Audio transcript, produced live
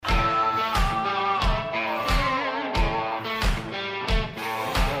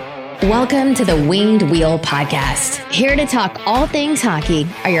Welcome to the Winged Wheel Podcast. Here to talk all things hockey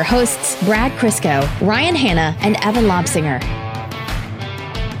are your hosts, Brad Crisco, Ryan Hanna, and Evan Lobsinger.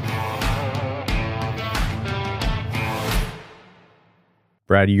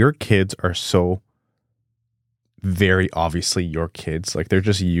 Brad, your kids are so very obviously your kids. Like, they're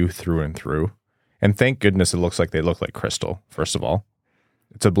just you through and through. And thank goodness it looks like they look like Crystal, first of all.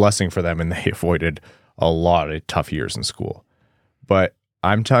 It's a blessing for them, and they avoided a lot of tough years in school. But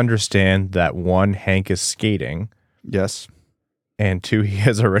I'm to understand that one, Hank is skating. Yes. And two, he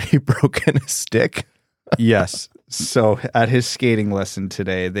has already broken a stick. Yes. So at his skating lesson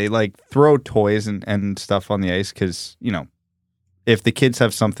today, they throw toys and stuff on the ice because, if the kids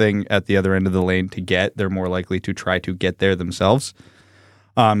have something at the other end of the lane to get, they're more likely to try to get there themselves.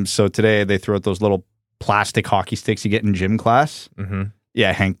 So today they throw out those little plastic hockey sticks you get in gym class. Mm-hmm.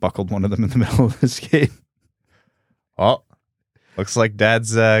 Yeah, Hank buckled one of them in the middle of the skate. Oh, looks like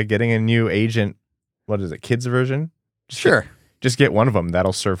Dad's getting a new agent. What is it, kids version? Sure. Just get one of them.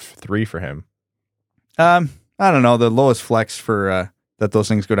 That'll serve 3 for him. I don't know. The lowest flex for that those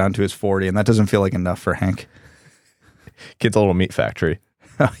things go down to is 40, and that doesn't feel like enough for Hank. Kid's a little meat factory.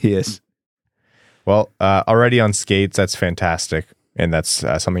 Oh, he is. Well, already on skates, that's fantastic. And that's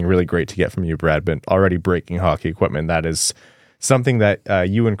something really great to get from you, Brad. But already breaking hockey equipment, that is something that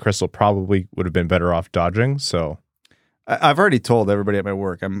you and Crystal probably would have been better off dodging. So I've already told everybody at my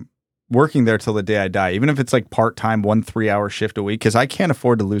work, I'm working there till the day I die, even if it's part-time, 1 3-hour shift a week, because I can't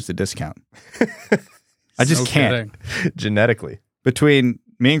afford to lose the discount. I just can't. Genetically. Between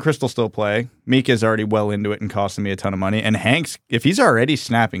me and Crystal still play, Mika's already well into it and costing me a ton of money, and Hank's, if he's already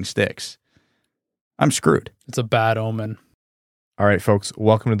snapping sticks, I'm screwed. It's a bad omen. All right, folks,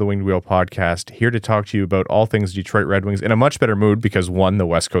 welcome to the Winged Wheel Podcast. Here to talk to you about all things Detroit Red Wings in a much better mood because, one, the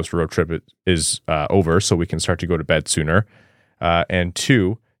West Coast road trip is over, so we can start to go to bed sooner. And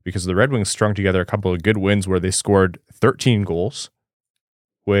two, because the Red Wings strung together a couple of good wins where they scored 13 goals,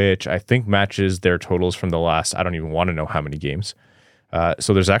 which I think matches their totals from the last, I don't even want to know how many games.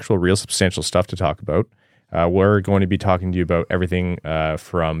 So there's actual real substantial stuff to talk about. We're going to be talking to you about everything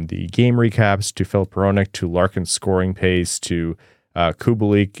from the game recaps to Phil HOT to Larkin's scoring pace to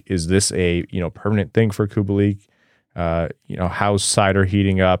Kubalik. Is this a permanent thing for Kubalik? How's Sider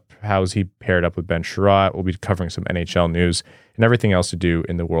heating up? How's he paired up with Ben Sherratt? We'll be covering some NHL news and everything else to do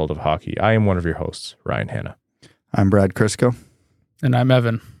in the world of hockey. I am one of your hosts, Ryan Hanna. I'm Brad Crisco. And I'm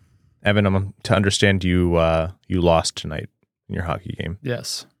Evan. Evan, I'm to understand you lost tonight in your hockey game.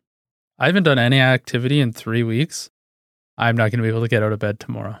 Yes. I haven't done any activity in 3 weeks. I'm not going to be able to get out of bed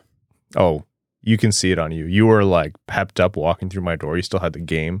tomorrow. Oh, you can see it on you. You were pepped up walking through my door. You still had the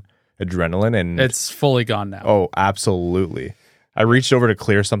game adrenaline, and it's fully gone now. Oh, absolutely. I reached over to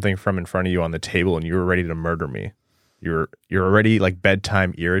clear something from in front of you on the table, and you were ready to murder me. You're already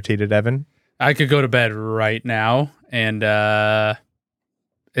bedtime irritated, Evan. I could go to bed right now, and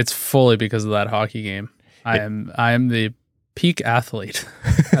it's fully because of that hockey game. I am the peak athlete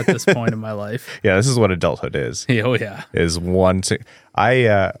at this point in my life. Yeah, this is what adulthood is. Oh yeah, is one.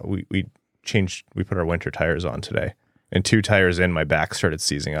 We put our winter tires on today, and 2 tires in, my back started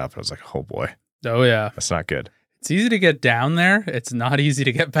seizing up. I was like, oh boy. Oh yeah, that's not good. It's easy to get down there. It's not easy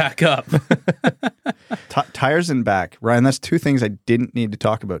to get back up. Tires and back, Ryan. That's 2 things I didn't need to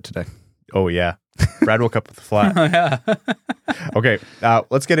talk about today. Oh yeah, Brad woke up with a flat. Oh, yeah. Okay,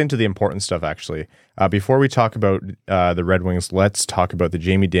 let's get into the important stuff, actually. Before we talk about the Red Wings, let's talk about the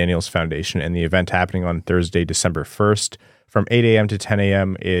Jamie Daniels Foundation and the event happening on Thursday, December 1st. From 8 a.m. to 10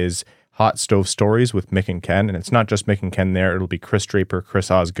 a.m. is Hot Stove Stories with Mick and Ken. And it's not just Mick and Ken there. It'll be Chris Draper,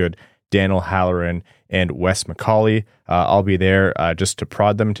 Chris Osgood, Daniel Halloran, and Wes McCauley. I'll be there just to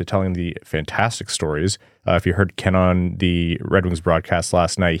prod them to telling the fantastic stories. If you heard Ken on the Red Wings broadcast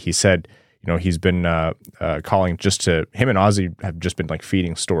last night, he said, he's been calling just to him and Ozzy have just been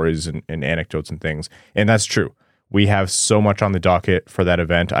feeding stories and anecdotes and things. And that's true. We have so much on the docket for that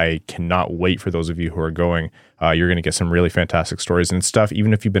event. I cannot wait for those of you who are going. You're going to get some really fantastic stories and stuff.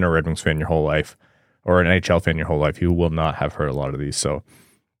 Even if you've been a Red Wings fan your whole life or an NHL fan your whole life, you will not have heard a lot of these. So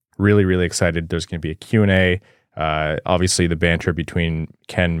really, really excited. There's going to be a Q&A. Obviously, the banter between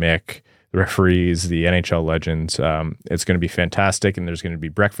Ken, Mick, the referees, the NHL legends. It's going to be fantastic, and there's going to be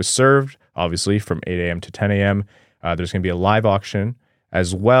breakfast served, obviously, from 8 a.m. to 10 a.m. There's going to be a live auction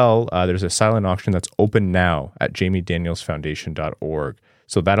as well. There's a silent auction that's open now at jamiedanielsfoundation.org.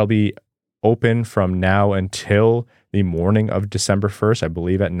 So that'll be open from now until the morning of December 1st, I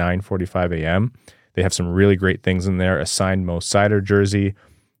believe at 9:45 a.m. They have some really great things in there. A signed Mo Sider jersey.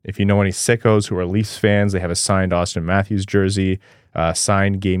 If you know any sickos who are Leafs fans, they have a signed Austin Matthews jersey,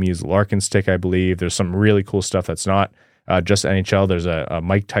 signed game used Larkin stick, I believe. There's some really cool stuff that's not just NHL, there's a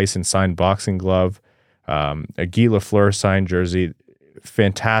Mike Tyson signed boxing glove, a Guy Lafleur signed jersey.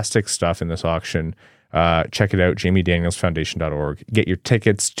 Fantastic stuff in this auction. Check it out, jamiedanielsfoundation.org. Get your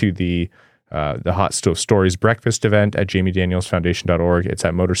tickets to the Hot Stove Stories breakfast event at jamiedanielsfoundation.org. It's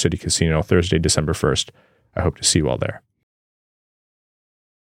at Motor City Casino Thursday, December 1st. I hope to see you all there.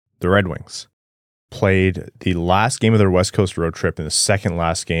 The Red Wings played the last game of their West Coast road trip and the second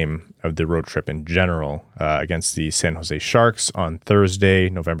last game of the road trip in general against the San Jose Sharks on Thursday,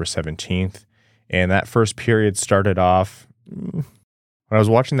 November 17th. And that first period started off... When I was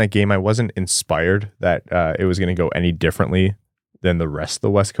watching that game, I wasn't inspired that it was going to go any differently than the rest of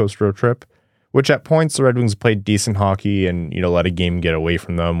the West Coast road trip, which at points the Red Wings played decent hockey and, let a game get away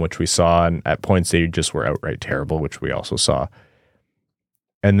from them, which we saw. And at points they just were outright terrible, which we also saw.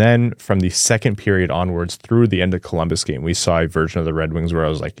 And then from the second period onwards through the end of Columbus game, we saw a version of the Red Wings where I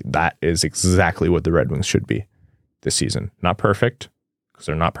was like, that is exactly what the Red Wings should be this season. Not perfect, because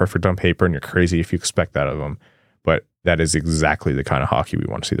they're not perfect on paper, and you're crazy if you expect that of them. But that is exactly the kind of hockey we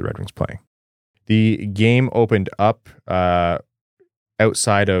want to see the Red Wings playing. The game opened up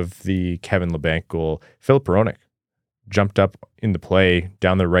outside of the Kevin Labanc goal. Filip Hronek jumped up in the play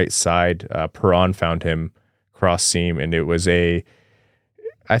down the right side. Perron found him cross seam, and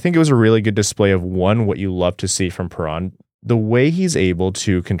I think it was a really good display of what you love to see from Perron. The way he's able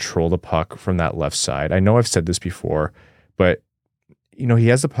to control the puck from that left side. I know I've said this before, but he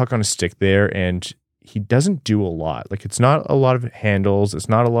has the puck on a stick there, and he doesn't do a lot. Like, it's not a lot of handles. It's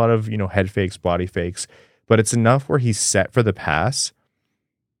not a lot of, head fakes, body fakes, but it's enough where he's set for the pass.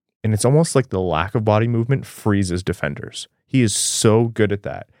 And it's almost like the lack of body movement freezes defenders. He is so good at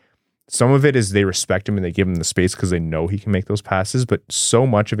that. Some of it is they respect him and they give him the space because they know he can make those passes, but so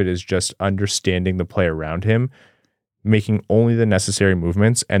much of it is just understanding the play around him, making only the necessary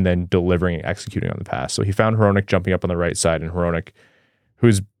movements, and then delivering and executing on the pass. So he found Hronek jumping up on the right side, and Hronek,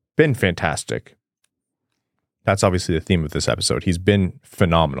 who's been fantastic. That's obviously the theme of this episode. He's been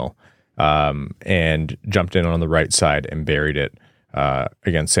phenomenal, and jumped in on the right side and buried it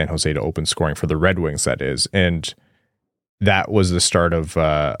against San Jose to open scoring for the Red Wings, that is. And that was the start of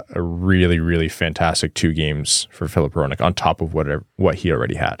a really, really fantastic 2 games for Filip Hronek on top of what he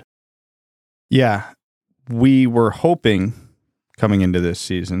already had. Yeah, we were hoping coming into this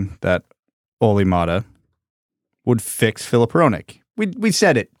season that Olli Maatta would fix Filip Hronek. We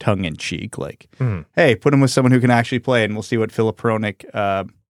said it tongue in cheek, like, hey, put him with someone who can actually play, and we'll see what Filip Hronek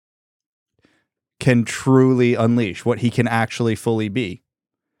can truly unleash, what he can actually fully be.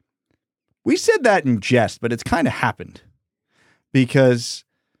 We said that in jest, but it's kind of happened. Because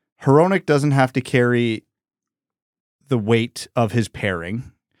Hronek doesn't have to carry the weight of his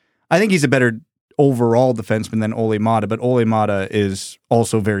pairing. I think he's a better overall defenseman than Olli Maatta, but Olli Maatta is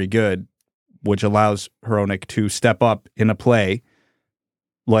also very good, which allows Hronek to step up in a play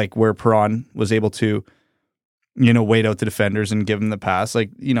like where Perron was able to, wait out the defenders and give him the pass. Like,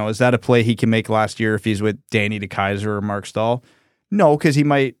 is that a play he can make last year if he's with Danny DeKeyser or Mark Stahl? No, because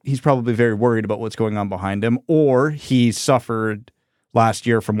he's probably very worried about what's going on behind him, or he suffered last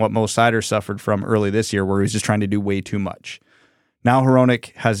year from what Mo Seider suffered from early this year, where he was just trying to do way too much. Now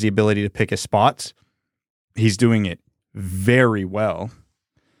Hronek has the ability to pick his spots. He's doing it very well.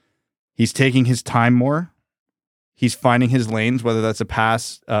 He's taking his time more. He's finding his lanes, whether that's a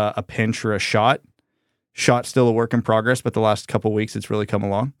pass, a pinch, or a shot. Shot still a work in progress, but the last couple of weeks it's really come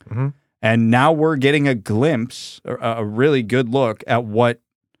along. Mm-hmm. And now we're getting a glimpse, a really good look at what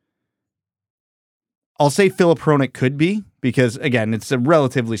I'll say Filip Hronek could be, because, again, it's a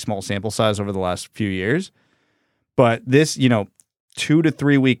relatively small sample size over the last few years. But this, 2 to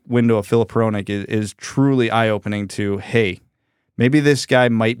 3 week window of Filip Hronek is truly eye-opening to, hey, maybe this guy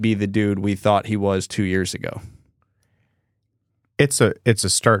might be the dude we thought he was 2 years ago. It's a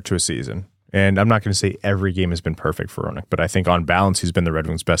start to a season. And I'm not going to say every game has been perfect for Hronek, but I think on balance, he's been the Red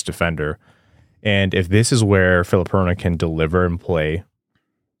Wings' best defender. And if this is where Filip Hronek can deliver and play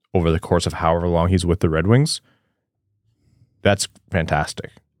over the course of however long he's with the Red Wings, that's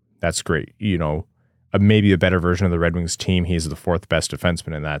fantastic. That's great. Maybe a better version of the Red Wings team. He's the 4th best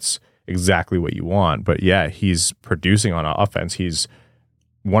defenseman, and that's exactly what you want. But yeah, he's producing on offense. He's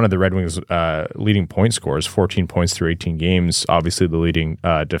one of the Red Wings' leading point scorers, 14 points through 18 games, obviously the leading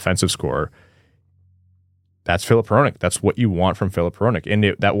defensive scorer. That's Filip Hronek. That's what you want from Filip Hronek.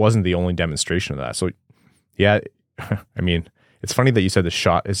 And that wasn't the only demonstration of that. So, yeah, I mean, it's funny that you said the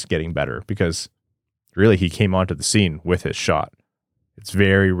shot is getting better, because really he came onto the scene with his shot. It's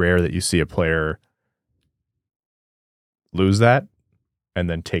very rare that you see a player lose that and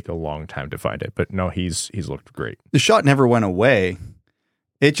then take a long time to find it. But no, he's looked great. The shot never went away.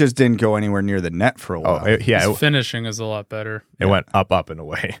 It just didn't go anywhere near the net for a while. His finishing is a lot better. It went up and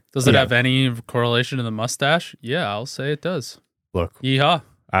away. Does it have any correlation to the mustache? Yeah, I'll say it does. Look, yeehaw.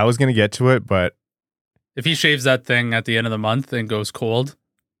 I was going to get to it, but if he shaves that thing at the end of the month and goes cold,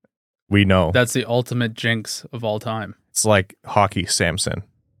 we know that's the ultimate jinx of all time. It's like hockey Samson.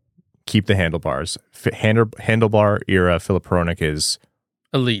 Keep the handlebars. Handlebar era Philip Hronek is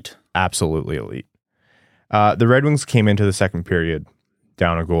elite. Absolutely elite. The Red Wings came into the second period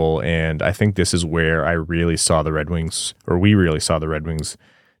down a goal, and I think this is where I really saw the Red Wings, or we really saw the Red Wings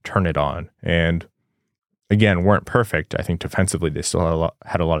turn it on. And again, weren't perfect. I think defensively they still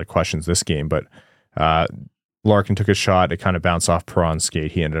had a lot of questions this game, but Larkin took a shot. It kind of bounced off Perron's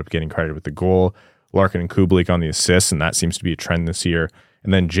skate. He ended up getting credit with the goal. Larkin and Kubalik on the assists, and that seems to be a trend this year.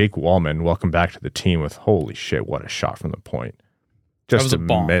 And then Jake Wallman, welcome back to the team with, holy shit, what a shot from the point. Just a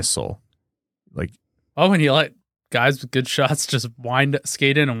missile. When you let guys with good shots just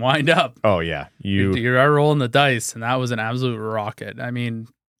skate in and wind up. Oh, yeah. You are rolling the dice, and that was an absolute rocket. I mean,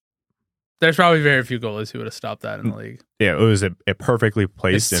 there's probably very few goalies who would have stopped that in the league. Yeah, it was a perfectly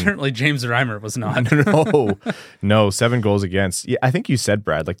placed. Certainly James Reimer was not. No, 7 goals against. Yeah, I think you said,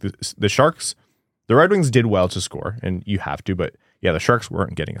 Brad, like the Sharks, the Red Wings did well to score, and you have to, but yeah, the Sharks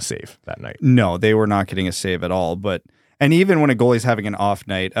weren't getting a save that night. No, they were not getting a save at all. And even when a goalie's having an off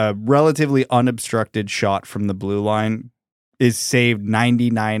night, a relatively unobstructed shot from the blue line is saved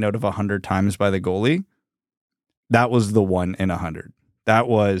 99 out of 100 times by the goalie. That was the 1 in 100. That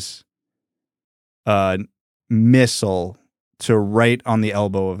was a missile to right on the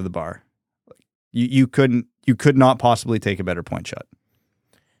elbow of the bar. You could not possibly take a better point shot.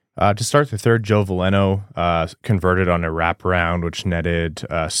 To start the third, Joe Veleno converted on a wraparound, which netted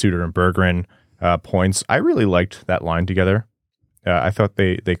Suter and Berggren points. I really liked that line together. I thought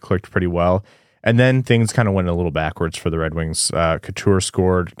they clicked pretty well. And then things kind of went a little backwards for the Red Wings. Couture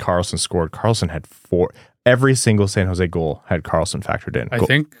scored. Carlson scored. Carlson had 4. Every single San Jose goal had Carlson factored in. I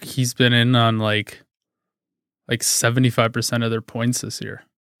think he's been in on like 75% of their points this year.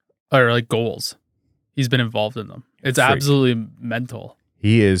 Or like goals. He's been involved in them. It's absolutely mental.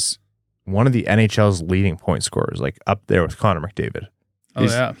 He is one of the NHL's leading point scorers, like up there with Connor McDavid.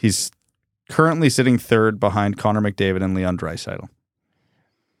 He's currently sitting third behind Connor McDavid and Leon Draisaitl.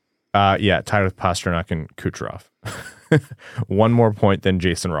 Tied with Pasternak and Kucherov. One more point than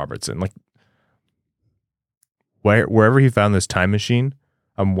Jason Robertson. Like wherever he found this time machine,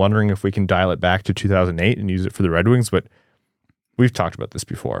 I'm wondering if we can dial it back to 2008 and use it for the Red Wings. But we've talked about this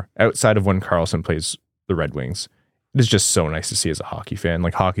before. Outside of when Carlson plays the Red Wings, it is just so nice to see as a hockey fan.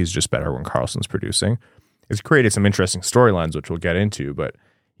 Like, hockey is just better when Carlson's producing. It's created some interesting storylines, which we'll get into. But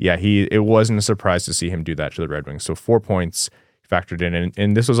yeah, it wasn't a surprise to see him do that to the Red Wings. So 4 points factored in.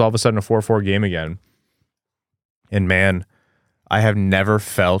 And this was all of a sudden a 4-4 game again. And man, I have never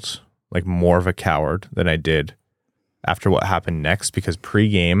felt like more of a coward than I did after what happened next. Because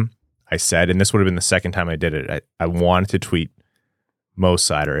pre-game, I said, and this would have been the second time I did it, I wanted to tweet Mo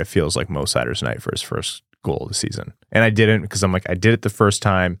Seider. It feels like Mo Seider's night for his first goal of the season. And I didn't, because I'm like, I did it the first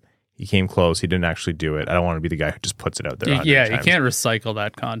time. He came close. He didn't actually do it. I don't want to be the guy who just puts it out there. Yeah, you can't recycle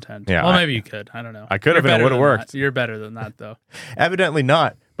that content. Yeah, well, maybe you could. I don't know. I could have, and it would have worked. You're better than that, though. Evidently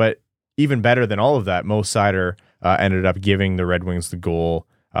not. But even better than all of that, Mo Seider ended up giving the Red Wings the goal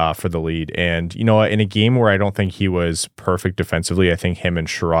for the lead. And, you know, in a game where I don't think he was perfect defensively, I think him and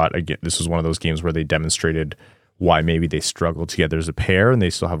Sherratt, again, this was one of those games where they demonstrated why maybe they struggled together as a pair, and they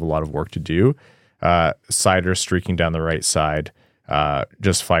still have a lot of work to do. Seider streaking down the right side,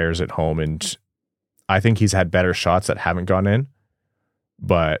 just fires it home, and I think he's had better shots that haven't gone in,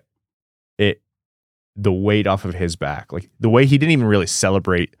 but the weight off of his back, like the way he didn't even really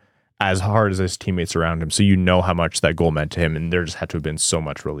celebrate as hard as his teammates around him, so you know how much that goal meant to him, and there just had to have been so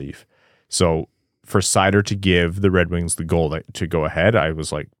much relief. So for Seider to give the Red Wings the goal to go ahead, I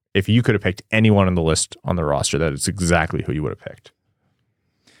was like, if you could have picked anyone on the list on the roster, that is exactly who you would have picked.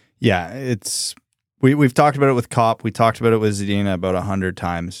 Yeah, we've talked about it with Kopp. We talked about it with Zadina about 100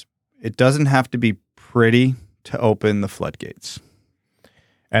 times. It doesn't have to be pretty to open the floodgates.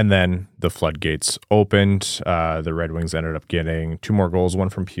 And then the floodgates opened. The Red Wings ended up getting 2 more goals, one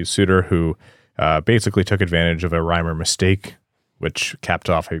from Pius Suter, who basically took advantage of a Reimer mistake, which capped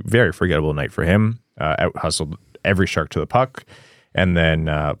off a very forgettable night for him. Out-hustled every Shark to the puck, and then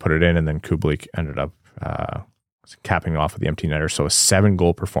put it in, and then Kubalik ended up capping off with the empty netter. So a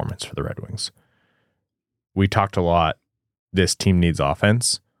 7-goal performance for the Red Wings. We talked a lot. This team needs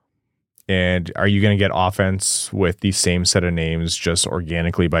offense. And are you going to get offense with the same set of names just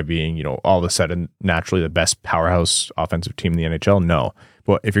organically by being, you know, all of a sudden naturally the best powerhouse offensive team in the NHL? No.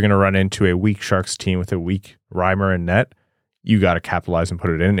 But if you're going to run into a weak Sharks team with a weak Reimer and net, you got to capitalize and put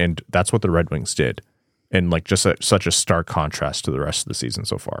it in. And that's what the Red Wings did. And like just such a stark contrast to the rest of the season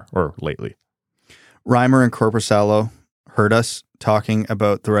so far, or lately. Reimer and Corpusalo heard us talking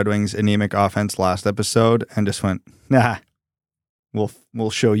about the Red Wings' anemic offense last episode and just went, nah, we'll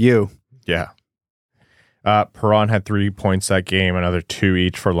show you. Yeah. Perron had 3 points that game, another 2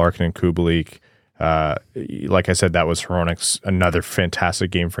 each for Larkin and Kubalik. Like I said, that was Hronek's another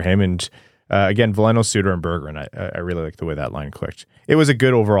fantastic game for him. And again, Veleno, Suter, and Bergeron, I really like the way that line clicked. It was a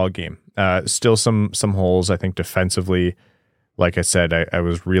good overall game. Still some holes, I think, defensively. Like I said, I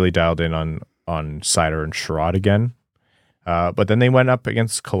was really dialed in on Seider and Sherrod again. But then they went up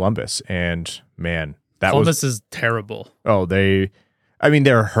against Columbus, and man, Columbus is terrible. Oh, they're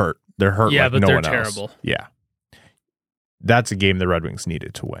hurt. They're hurt like no one else. Terrible. Yeah. That's a game the Red Wings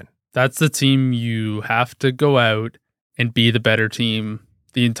needed to win. That's the team you have to go out and be the better team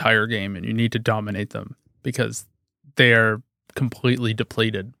the entire game, and you need to dominate them because they are completely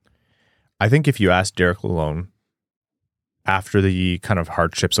depleted. I think if you ask Derek Lalonde after the kind of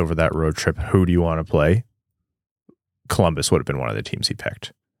hardships over that road trip, who do you want to play? Columbus would have been one of the teams he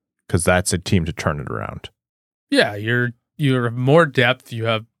picked because that's a team to turn it around. Yeah, you have more depth. You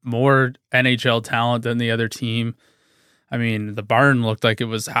have more NHL talent than the other team. I mean, the barn looked like it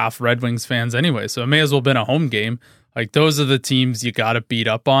was half Red Wings fans anyway, so it may as well have been a home game. Like, those are the teams you got to beat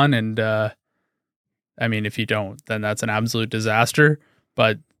up on, and I mean, if you don't, then that's an absolute disaster.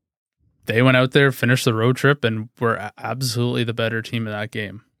 But they went out there, finished the road trip, and were absolutely the better team in that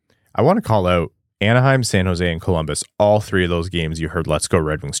game. I want to call out Anaheim, San Jose, and Columbus. All 3 of those games, you heard "Let's Go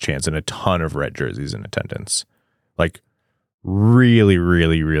Red Wings" chants and a ton of red jerseys in attendance. Like, really,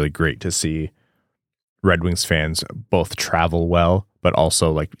 really, really great to see Red Wings fans both travel well, but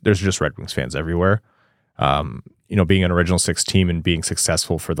also like there's just Red Wings fans everywhere. Being an Original Six team and being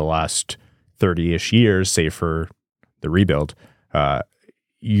successful for the last 30-ish years, save for the rebuild,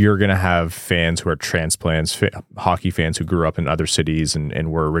 you're going to have fans who are transplants, hockey fans who grew up in other cities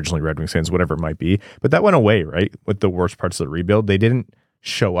and were originally Red Wings fans, whatever it might be. But that went away, right? With the worst parts of the rebuild, they didn't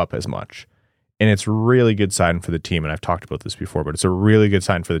show up as much. And it's a really good sign for the team. And I've talked about this before, but it's a really good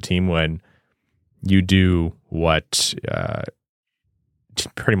sign for the team when you do what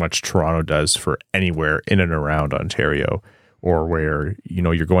pretty much Toronto does for anywhere in and around Ontario, or where,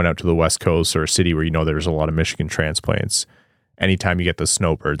 you're going out to the West Coast or a city where there's a lot of Michigan transplants. Anytime you get the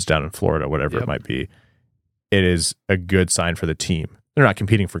snowbirds down in Florida, whatever it might be, it is a good sign for the team. They're not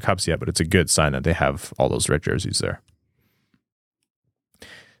competing for cups yet, but it's a good sign that they have all those red jerseys there.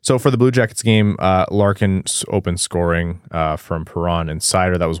 So for the Blue Jackets game, Larkin opened scoring from Perron and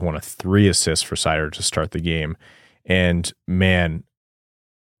Seider. That was one of 3 assists for Seider to start the game. And man,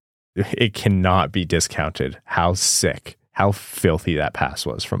 it cannot be discounted how sick, how filthy that pass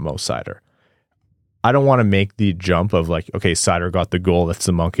was from Mo Seider. I don't want to make the jump of like, okay, Seider got the goal, that's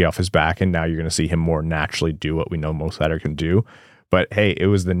the monkey off his back, and now you're going to see him more naturally do what we know Mo Seider can do. But hey, it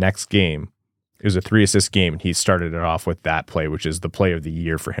was the next game. It was a 3-assist game, and he started it off with that play, which is the play of the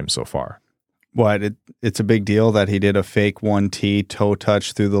year for him so far. What? It's a big deal that he did a fake 1T toe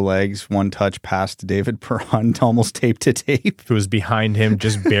touch through the legs, 1-touch pass to David Perron, almost tape to tape. Who was behind him,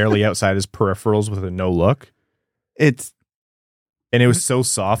 just barely outside his peripherals with a no look. And it was so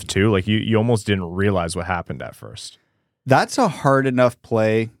soft too. Like you almost didn't realize what happened at first. That's a hard enough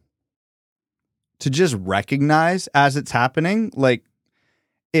play to just recognize as it's happening. Like,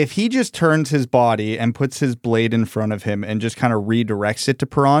 if he just turns his body and puts his blade in front of him and just kind of redirects it to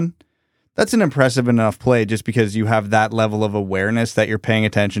Perron, that's an impressive enough play just because you have that level of awareness that you're paying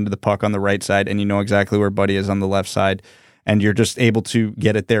attention to the puck on the right side and you know exactly where Buddy is on the left side and you're just able to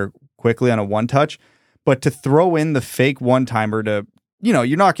get it there quickly on a 1-touch. But to throw in the fake one-timer to,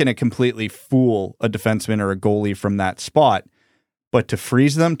 you're not going to completely fool a defenseman or a goalie from that spot, but to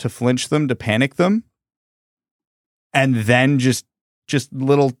freeze them, to flinch them, to panic them, and then just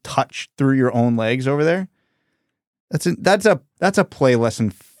little touch through your own legs over there. That's a play less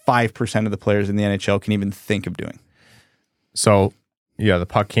than 5% of the players in the NHL can even think of doing. So, yeah, the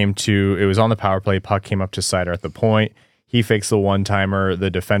puck it was on the power play. Puck came up to Seider at the point. He fakes the one-timer. The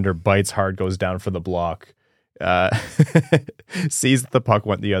defender bites hard, goes down for the block. Sees that the puck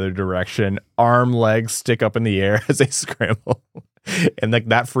went the other direction. Arm, legs stick up in the air as they scramble. And like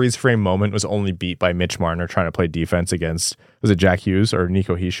that freeze frame moment was only beat by Mitch Marner trying to play defense against, was it Jack Hughes or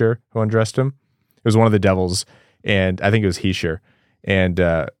Nico Hischier who undressed him? It was one of the Devils, and I think it was Hischier. And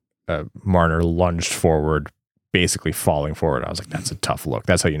Marner lunged forward, basically falling forward. I was like, that's a tough look.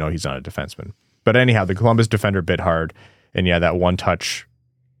 That's how you know he's not a defenseman. But anyhow, the Columbus defender bit hard. And yeah, that 1-touch,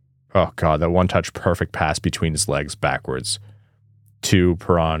 that 1-touch perfect pass between his legs backwards to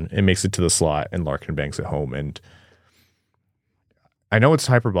Perron. It makes it to the slot, and Larkin banks it home. And I know it's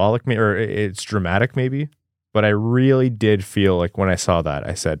hyperbolic or it's dramatic maybe, but I really did feel like when I saw that,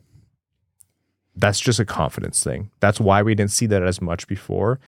 I said, that's just a confidence thing. That's why we didn't see that as much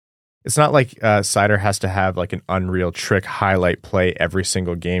before. It's not like Seider has to have like an unreal trick highlight play every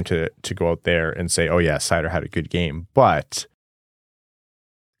single game to go out there and say, oh yeah, Seider had a good game. But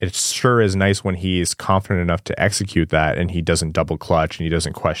it sure is nice when he's confident enough to execute that and he doesn't double clutch and he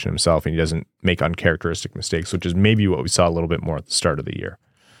doesn't question himself and he doesn't make uncharacteristic mistakes, which is maybe what we saw a little bit more at the start of the year.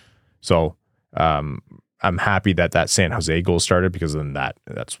 So I'm happy that San Jose goal started, because then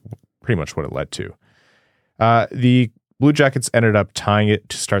that's pretty much what it led to. The Blue Jackets ended up tying it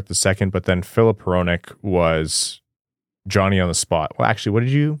to start the second, but then Filip Hronek was Johnny on the spot. Well, actually, what did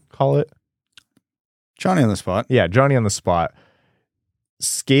you call it? Johnny on the spot. Yeah, Johnny on the spot.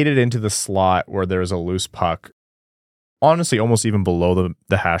 Skated into the slot where there was a loose puck, honestly, almost even below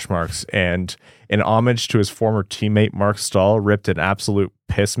the hash marks. And in homage to his former teammate, Mark Stahl, ripped an absolute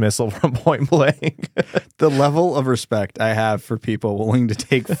piss missile from point blank. The level of respect I have for people willing to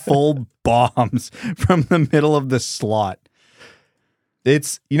take full bombs from the middle of the slot.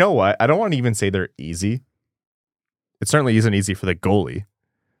 It's, you know what? I don't want to even say they're easy. It certainly isn't easy for the goalie.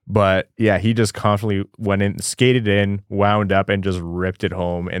 But yeah, he just confidently went in, skated in, wound up, and just ripped it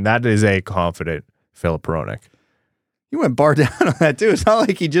home. And that is a confident Filip Hronek. He went bar down on that too. It's not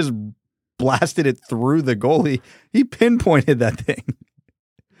like he just blasted it through the goalie. He pinpointed that thing.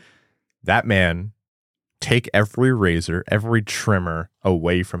 That man, take every razor, every trimmer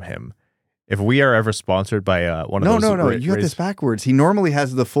away from him. If we are ever sponsored by one of those... No. You got this backwards. He normally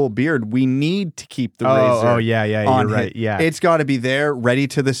has the full beard. We need to keep the razor. Oh, yeah, you're right. Yeah. It's got to be there, ready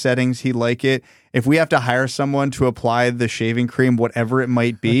to the settings. He like it. If we have to hire someone to apply the shaving cream, whatever it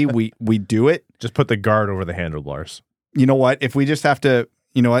might be, we do it. Just put the guard over the handlebars. You know what? If we just have to...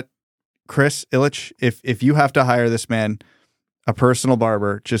 You know what? Chris Illich, if you have to hire this man, a personal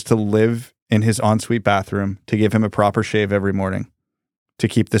barber, just to live in his ensuite bathroom, to give him a proper shave every morning, to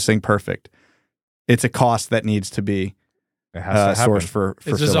keep this thing perfect, it's a cost that needs to be sourced for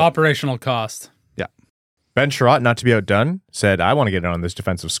it's just operational cost. Yeah. Ben Sherratt, not to be outdone, said, I want to get in on this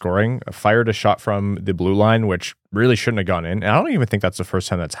defensive scoring. Fired a shot from the blue line, which really shouldn't have gone in. And I don't even think that's the first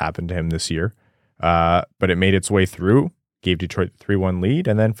time that's happened to him this year. But it made its way through, gave Detroit the 3-1 lead.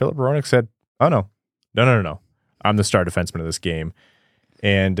 And then Filip Hronek said, oh, no. I'm the star defenseman of this game.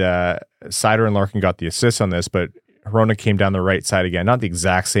 And Seider and Larkin got the assist on this, but Hronek came down the right side again, not the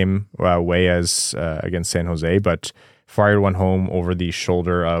exact same way as against San Jose, but fired one home over the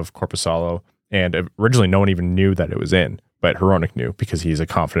shoulder of Korpisalo. And originally, no one even knew that it was in, but Hronek knew because he's a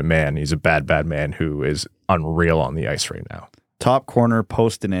confident man. He's a bad man who is unreal on the ice right now. Top corner,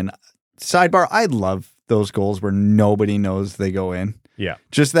 posting in. Sidebar, I love those goals where nobody knows they go in. Yeah.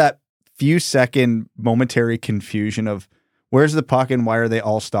 Just that few second momentary confusion of where's the puck and why are they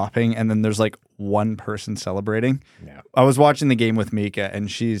all stopping? And then there's like one person celebrating. Yeah. I was watching the game with Mika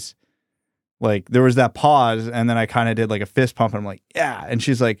and she's like, there was that pause and then I kind of did like a fist pump and I'm like, yeah. And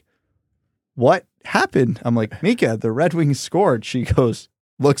she's like, what happened? I'm like, Mika, the Red Wings scored. She looks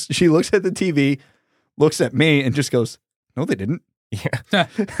at the TV, looks at me and just goes, no, they didn't. Yeah.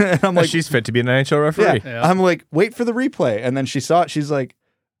 And I'm like, she's fit to be an NHL referee. Yeah. I'm like, wait for the replay. And then she saw it. She's like,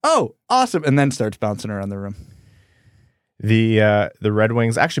 oh, awesome. And then starts bouncing around the room. The Red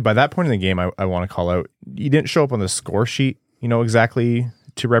Wings, actually, by that point in the game, I want to call out, he didn't show up on the score sheet, exactly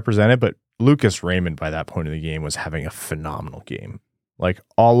to represent it, but Lucas Raymond by that point in the game was having a phenomenal game. Like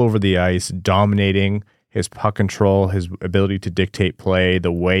all over the ice, dominating his puck control, his ability to dictate play,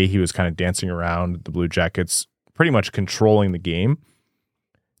 the way he was kind of dancing around the Blue Jackets, pretty much controlling the game.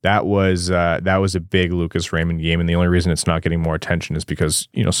 That was a big Lucas Raymond game, and the only reason it's not getting more attention is because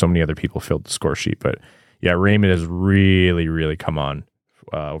so many other people filled the score sheet. But yeah, Raymond has really, really come on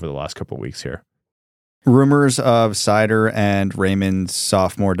over the last couple of weeks here. Rumors of Seider and Raymond's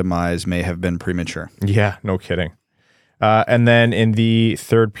sophomore demise may have been premature. Yeah, no kidding. And then in the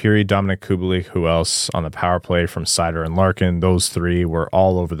third period, Dominic Kubalik, who else on the power play from Seider and Larkin, those three were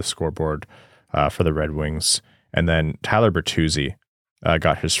all over the scoreboard for the Red Wings. And then Tyler Bertuzzi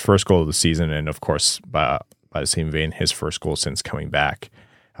got his first goal of the season, and of course, by the same vein, his first goal since coming back.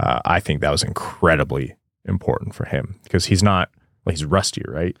 I think that was incredibly important for him because he's rusty,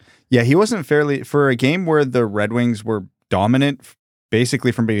 right? Yeah, he wasn't for a game where the Red Wings were dominant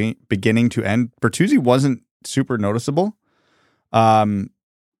basically from beginning to end. Bertuzzi wasn't super noticeable.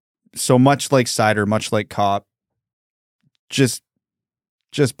 So much like Seider, much like Kopp, just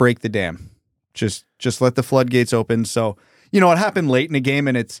break the dam. Just let the floodgates open. So, it happened late in the game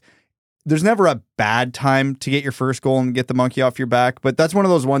and there's never a bad time to get your first goal and get the monkey off your back, but that's one of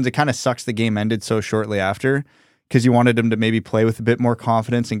those ones that kind of sucks the game ended so shortly after because you wanted him to maybe play with a bit more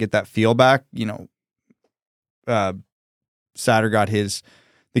confidence and get that feel back. Satter got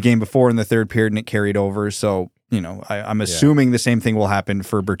the game before in the third period and it carried over. So, I'm assuming the same thing will happen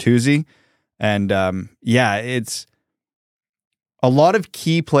for Bertuzzi. And it's a lot of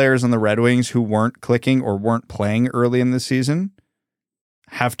key players on the Red Wings who weren't clicking or weren't playing early in the season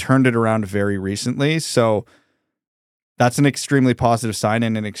have turned it around very recently. So that's an extremely positive sign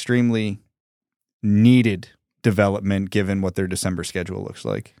and an extremely needed development given what their December schedule looks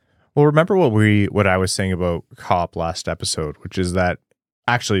like. Well, remember what I was saying about Kopp last episode, which is that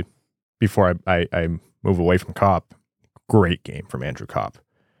actually, before I move away from Kopp, great game from Andrew Kopp.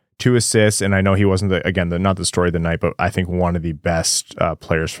 2 assists, and I know he wasn't not the story of the night, but I think one of the best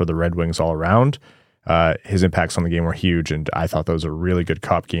players for the Red Wings all around. His impacts on the game were huge, and I thought that was a really good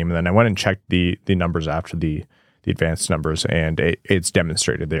Kopp game. And then I went and checked the numbers after the advanced numbers, and it's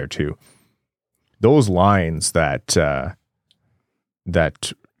demonstrated there too. Those lines that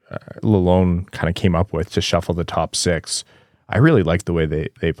Lalonde kind of came up with to shuffle the top 6, I really liked the way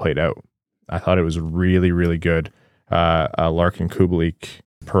they played out. I thought it was really, really good. Larkin, Kubalik,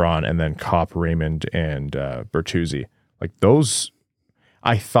 Perron, and then Kopp, Raymond, and Bertuzzi. Like those,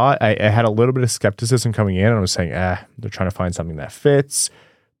 I thought I had a little bit of skepticism coming in, and I was saying, they're trying to find something that fits.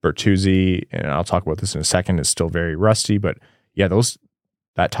 Bertuzzi, and I'll talk about this in a second, is still very rusty, but yeah,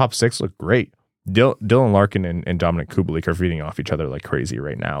 that top 6 looked great. Dylan Larkin and Dominic Kubalik are feeding off each other like crazy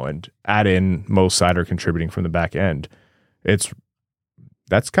right now, and add in Mo Seider contributing from the back end.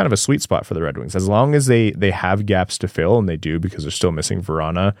 That's kind of a sweet spot for the Red Wings. As long as they have gaps to fill, and they do because they're still missing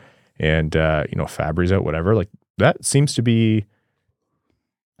Verana and Fabry's out, whatever. Like that seems to be.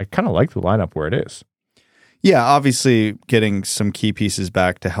 I kind of like the lineup where it is. Yeah, obviously getting some key pieces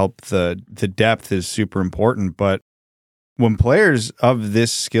back to help the depth is super important, but when players of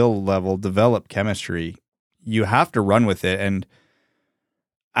this skill level develop chemistry, you have to run with it. And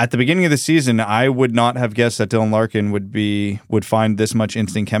at the beginning of the season, I would not have guessed that Dylan Larkin would find this much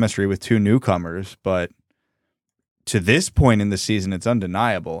instant chemistry with 2 newcomers, but to this point in the season, it's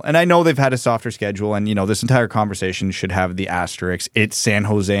undeniable. And I know they've had a softer schedule, and this entire conversation should have the asterisk. It's San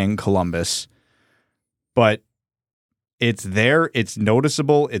Jose and Columbus, but it's there. It's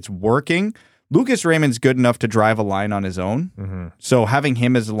noticeable. It's working. Lucas Raymond's good enough to drive a line on his own. Mm-hmm. So having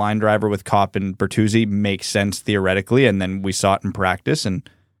him as a line driver with Kopp and Bertuzzi makes sense theoretically. And then we saw it in practice, and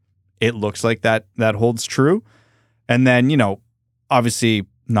it looks like that holds true. And then, obviously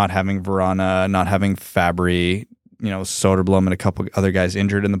not having Verana, not having Fabry, Soderblom and a couple other guys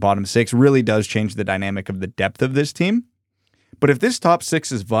injured in the bottom 6 really does change the dynamic of the depth of this team. But if this top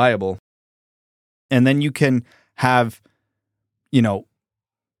 6 is viable, and then you can have, I know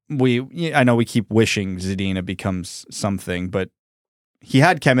we keep wishing Zadina becomes something, but he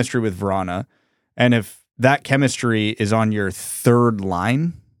had chemistry with Verana. And if that chemistry is on your third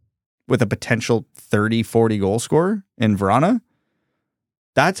line with a potential 30, 40 goal scorer in Verana,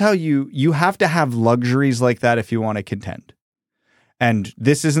 that's how you have to have luxuries like that if you want to contend. And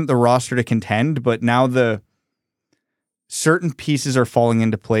this isn't the roster to contend, but now the certain pieces are falling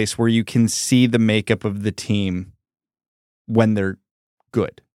into place where you can see the makeup of the team when they're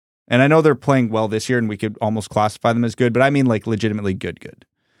good. And I know they're playing well this year, and we could almost classify them as good, but I mean like legitimately good.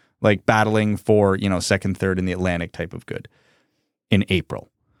 Like battling for, second, third in the Atlantic type of good in April.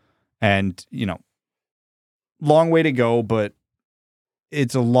 And, long way to go, but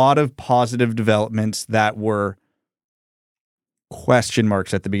it's a lot of positive developments that were question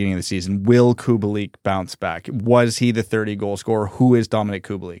marks at the beginning of the season. Will Kubalik bounce back? Was he the 30 goal scorer? Who is Dominic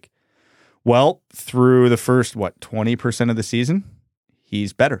Kubalik? Well, through the first, 20% of the season,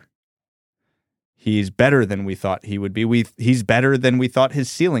 he's better. He's better than we thought he would be. He's better than we thought his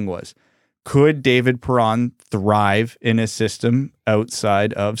ceiling was. Could David Perron thrive in a system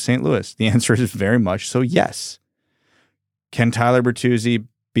outside of St. Louis? The answer is very much so, yes. Can Tyler Bertuzzi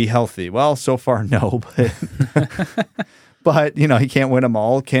be healthy? Well, so far, no. But he can't win them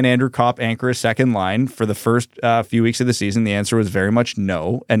all. Can Andrew Kopp anchor a second line for the first few weeks of the season? The answer was very much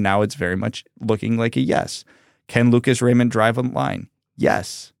no, and now it's very much looking like a yes. Can Lucas Raymond drive a line?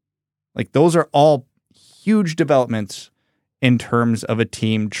 Yes. Like those are all huge developments in terms of a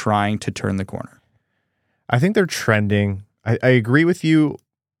team trying to turn the corner. I think they're trending. I agree with you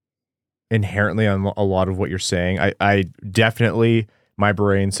inherently on a lot of what you're saying. I definitely, my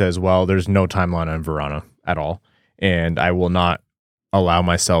brain says, well, there's no timeline on Verana at all. And I will not allow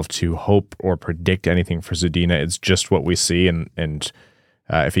myself to hope or predict anything for Zadina. It's just what we see. And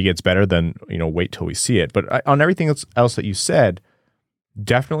if he gets better, then, wait till we see it. But on everything else that you said,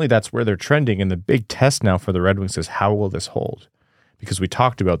 definitely that's where they're trending. And the big test now for the Red Wings is how will this hold? because we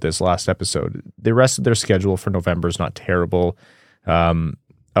talked about this last episode. The rest of their schedule for November is not terrible.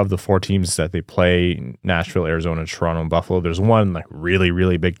 Of the 4 teams that they play, Nashville, Arizona, Toronto, and Buffalo, there's one like really,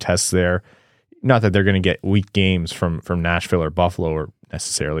 really big test there. Not that they're going to get weak games from Nashville or Buffalo or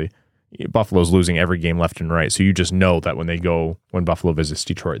necessarily. Buffalo's losing every game left and right. So you just know that when Buffalo visits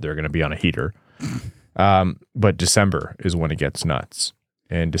Detroit, they're going to be on a heater. But December is when it gets nuts.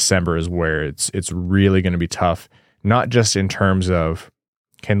 And December is where it's really going to be tough, not just in terms of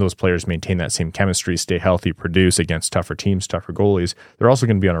can those players maintain that same chemistry, stay healthy, produce against tougher teams, tougher goalies. They're also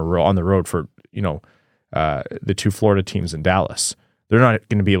going to be on the road for the 2 Florida teams in Dallas. They're not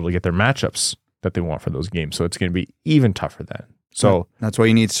going to be able to get their matchups that they want for those games. So it's going to be even tougher then. So that's why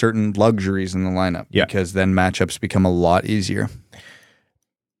you need certain luxuries in the lineup, because then matchups become a lot easier.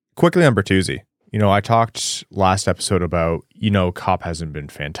 Quickly on Bertuzzi. I talked last episode about, Cop hasn't been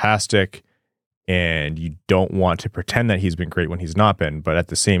fantastic and you don't want to pretend that he's been great when he's not been. But at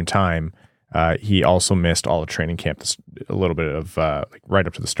the same time, he also missed all of training camp, a little bit of right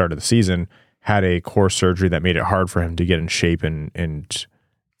up to the start of the season, had a core surgery that made it hard for him to get in shape and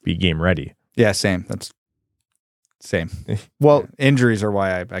be game ready. Yeah, same. That's same. Well, injuries are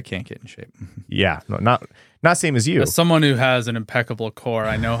why I can't get in shape. Yeah, no, not same as you. As someone who has an impeccable core,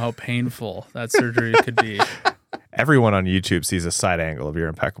 I know how painful that surgery could be. Everyone on YouTube sees a side angle of your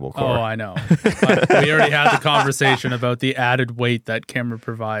impeccable core. Oh, I know. But we already had the conversation about the added weight that camera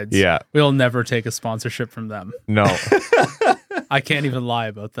provides. Yeah. We'll never take a sponsorship from them. No. I can't even lie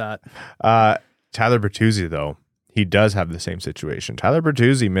about that. Tyler Bertuzzi, though, he does have the same situation. Tyler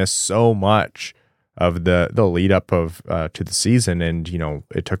Bertuzzi missed so much of the lead up to the season, and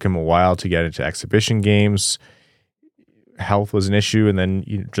it took him a while to get into exhibition games. Health was an issue, and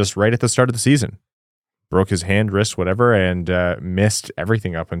then just right at the start of the season, broke his hand, wrist, whatever, and missed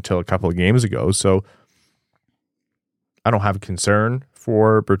everything up until a couple of games ago. So I don't have a concern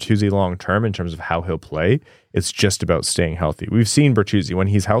for Bertuzzi long term in terms of how he'll play. It's just about staying healthy. We've seen Bertuzzi, when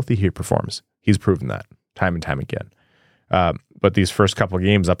he's healthy, he performs. He's proven that time and time again. But these first couple of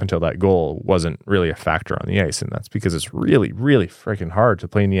games up until that goal wasn't really a factor on the ice, and that's because it's really, really freaking hard to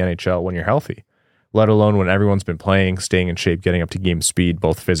play in the NHL when you're healthy, let alone when everyone's been playing, staying in shape, getting up to game speed,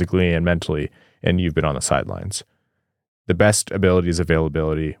 both physically and mentally, and you've been on the sidelines. The best ability is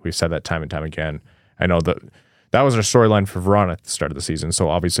availability. We've said that time and time again. I know that was our storyline for Verona at the start of the season, so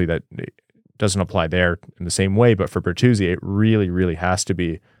obviously that doesn't apply there in the same way, but for Bertuzzi, it really, really has to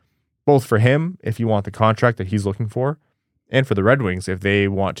be both for him, if you want the contract that he's looking for, and for the Red Wings, if they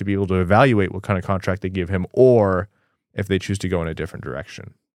want to be able to evaluate what kind of contract they give him, or if they choose to go in a different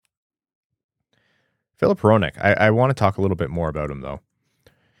direction. Filip Hronek, I want to talk a little bit more about him, though.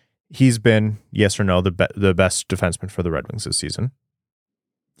 He's been, yes or no, the best defenseman for the Red Wings this season.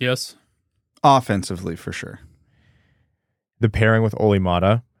 Yes. Offensively, for sure. The pairing with Olli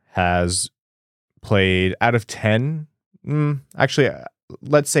Maatta has played out of 10. Actually,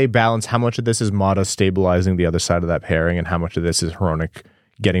 let's say balance. How much of this is Maatta stabilizing the other side of that pairing, and how much of this is Hronek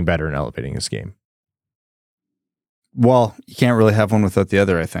getting better and elevating his game? Well, you can't really have one without the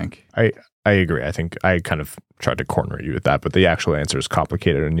other, I think. I agree. I think I kind of tried to corner you with that, but the actual answer is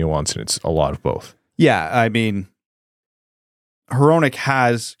complicated and nuanced, and it's a lot of both. Yeah, I mean, Hronek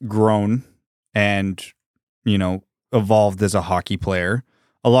has grown and, evolved as a hockey player.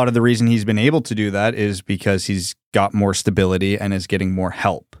 A lot of the reason he's been able to do that is because he's got more stability and is getting more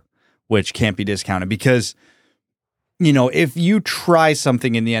help, which can't be discounted. Because, if you try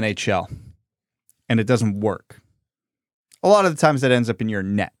something in the NHL and it doesn't work, a lot of the times that ends up in your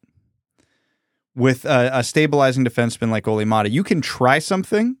net. With a stabilizing defenseman like Olli Maatta, you can try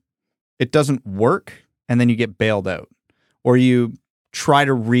something, it doesn't work, and then you get bailed out. Or you try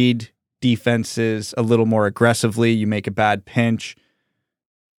to read defenses a little more aggressively, you make a bad pinch,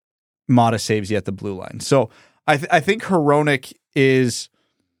 Maatta saves you at the blue line. So I think Hronek is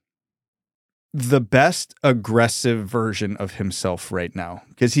the best aggressive version of himself right now.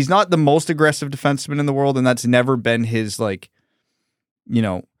 Because he's not the most aggressive defenseman in the world, and that's never been his,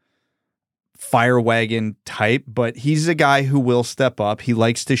 fire wagon type, but he's a guy who will step up. He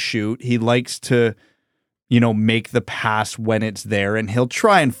likes to shoot. He likes to, make the pass when it's there, and he'll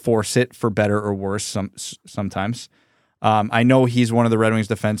try and force it for better or worse sometimes. I know he's one of the Red Wings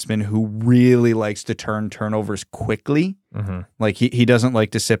defensemen who really likes to turn turnovers quickly. Mm-hmm. Like he doesn't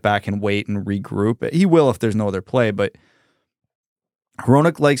like to sit back and wait and regroup. He will if there's no other play, but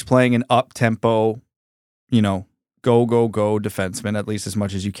Hronek likes playing an up-tempo, go defenseman, at least as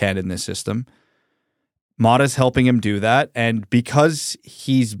much as you can in this system. Maatta's helping him do that, and because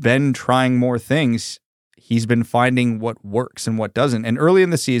he's been trying more things, he's been finding what works and what doesn't. And early in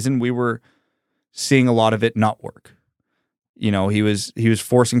the season, we were seeing a lot of it not work. He was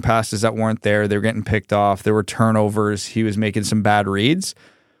forcing passes that weren't there. They were getting picked off. There were turnovers. He was making some bad reads.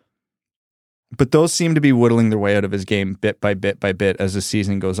 But those seem to be whittling their way out of his game bit by bit by bit as the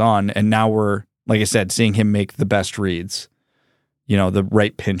season goes on. And now we're, like I said, seeing him make the best reads, the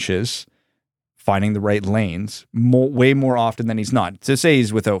right pinches, finding the right lanes, way more often than he's not. To say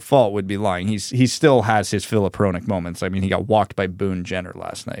he's without fault would be lying. He still has his Philip Hronek moments. I mean, he got walked by Boone Jenner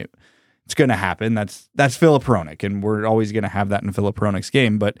last night. It's going to happen. That's Philip Hronek, and we're always going to have that in Philip Hronek's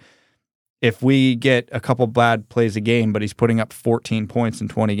game. But if we get a couple bad plays a game, but he's putting up 14 points in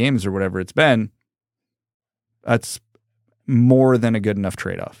 20 games or whatever it's been, that's more than a good enough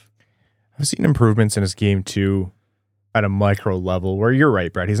trade-off. I've seen improvements in his game too at a micro level where you're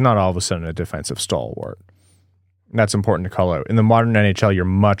right, Brad. He's not all of a sudden a defensive stalwart. And that's important to call out. In the modern NHL, you're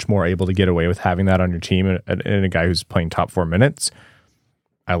much more able to get away with having that on your team and a guy who's playing top 4 minutes.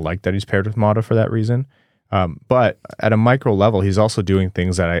 I like that he's paired with Mata for that reason. But at a micro level, he's also doing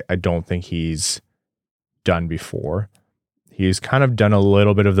things that I don't think he's done before. He's kind of done a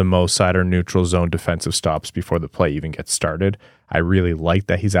little bit of the Mo Sider neutral zone defensive stops before the play even gets started. I really like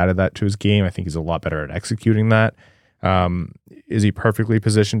that he's added that to his game. I think he's a lot better at executing that. Is he perfectly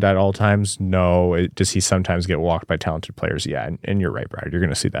positioned at all times? No. Does he sometimes get walked by talented players? Yeah. And you're right, Brad. You're going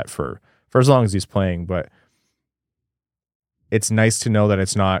to see that for as long as he's playing. But it's nice to know that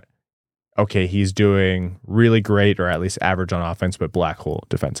it's not, okay, he's doing really great or at least average on offense, but black hole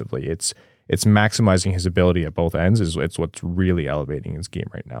defensively. It's maximizing his ability at both ends. It's what's really elevating his game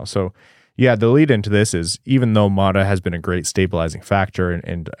right now. So, yeah, the lead into this is even though Mata has been a great stabilizing factor,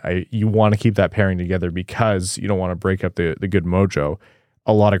 and you want to keep that pairing together because you don't want to break up the good mojo,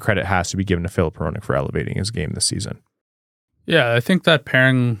 a lot of credit has to be given to Philip Hronek for elevating his game this season. Yeah, I think that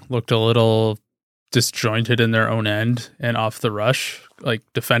pairing looked a little disjointed in their own end and off the rush, like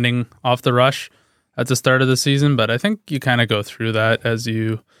defending off the rush at the start of the season. But I think you kind of go through that as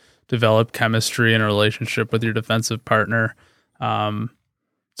you develop chemistry and a relationship with your defensive partner.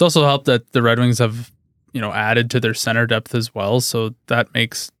 It's also helped that the Red Wings have, added to their center depth as well. So that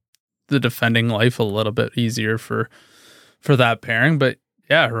makes the defending life a little bit easier for that pairing. But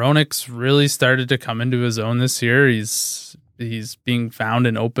yeah, Hronek's really started to come into his own this year. He's being found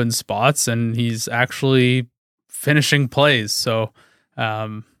in open spots and he's actually finishing plays. So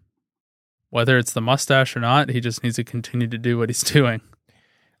whether it's the mustache or not, he just needs to continue to do what he's doing.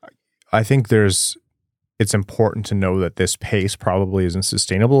 I think it's important to know that this pace probably isn't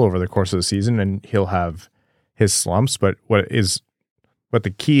sustainable over the course of the season, and he'll have his slumps. But what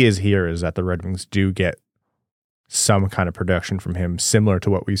the key is here is that the Red Wings do get some kind of production from him, similar to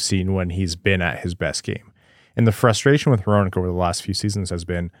what we've seen when he's been at his best game. And the frustration with Hronek over the last few seasons has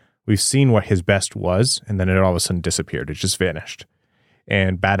been we've seen what his best was, and then it all of a sudden disappeared. It just vanished.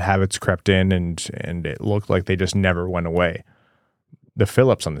 And bad habits crept in, and it looked like they just never went away. The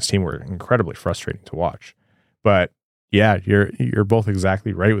Phillips on this team were incredibly frustrating to watch. But yeah, you're both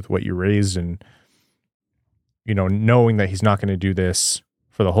exactly right with what you raised, and knowing that he's not going to do this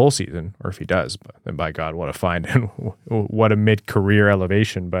for the whole season, or if he does, then by God, what a find and what a mid-career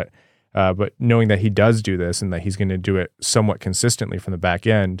elevation. But knowing that he does do this and that he's going to do it somewhat consistently from the back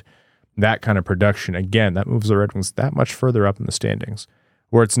end, that kind of production, again, that moves the Red Wings that much further up in the standings,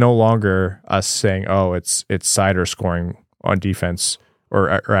 where it's no longer us saying, oh, it's Sider scoring on defense or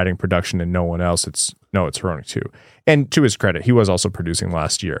adding production and no one else. It's Hronek too. And to his credit, he was also producing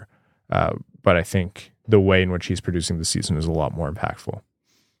last year. But I think the way in which he's producing this season is a lot more impactful.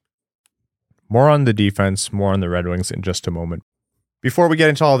 More on the defense, more on the Red Wings in just a moment. Before we get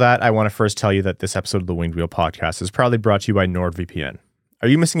into all that, I want to first tell you that this episode of the Winged Wheel podcast is proudly brought to you by NordVPN. Are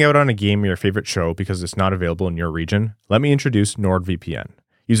you missing out on a game or your favorite show because it's not available in your region? Let me introduce NordVPN.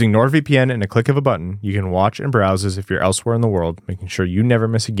 Using NordVPN and a click of a button, you can watch and browse as if you're elsewhere in the world, making sure you never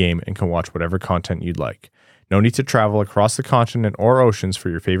miss a game and can watch whatever content you'd like. No need to travel across the continent or oceans for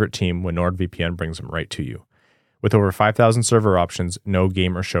your favorite team when NordVPN brings them right to you. With over 5,000 server options, no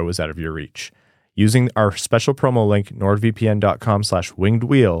game or show is out of your reach. Using our special promo link,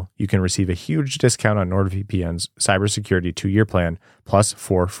 nordvpn.com/wingedwheel, you can receive a huge discount on NordVPN's cybersecurity 2-year plan, plus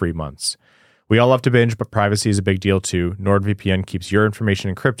 4 free months. We all love to binge, but privacy is a big deal too. NordVPN keeps your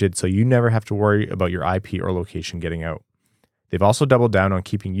information encrypted, so you never have to worry about your IP or location getting out. They've also doubled down on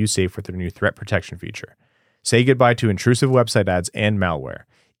keeping you safe with their new threat protection feature. Say goodbye to intrusive website ads and malware.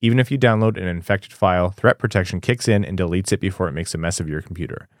 Even if you download an infected file, threat protection kicks in and deletes it before it makes a mess of your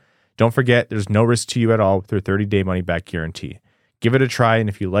computer. Don't forget, there's no risk to you at all with their 30-day money-back guarantee. Give it a try, and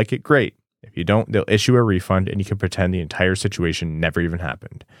if you like it, great. If you don't, they'll issue a refund, and you can pretend the entire situation never even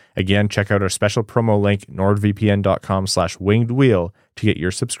happened. Again, check out our special promo link, nordvpn.com/wingedwheel, to get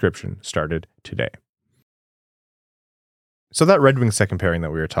your subscription started today. So that Red Wings second pairing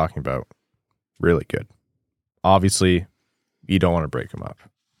that we were talking about, really good. Obviously, you don't want to break them up.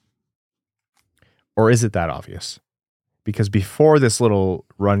 Or is it that obvious? Because before this little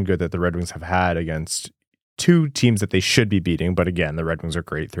run good that the Red Wings have had against two teams that they should be beating, but again, the Red Wings are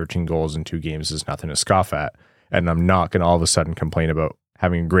great. 13 goals in 2 games is nothing to scoff at. And I'm not going to all of a sudden complain about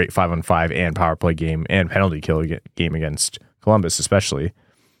having a great 5-on-5 and power play game and penalty kill game against Columbus, especially.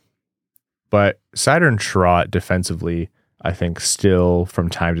 But Seider and Sherratt defensively, I think still from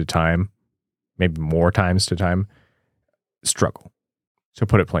time to time, maybe more times to time, struggle. To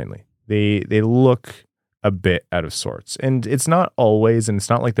put it plainly, they look a bit out of sorts. And it's not always, and it's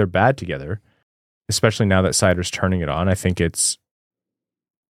not like they're bad together, especially now that Seider's turning it on. I think it's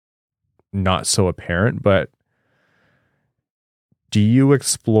not so apparent, but do you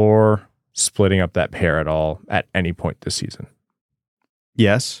explore splitting up that pair at all at any point this season?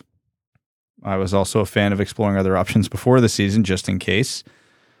 Yes. I was also a fan of exploring other options before the season, just in case.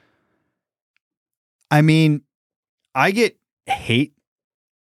 I mean, I get hate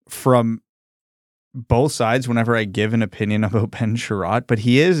from both sides whenever I give an opinion about Ben Sherratt, but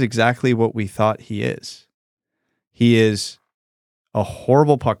he is exactly what we thought he is. He is a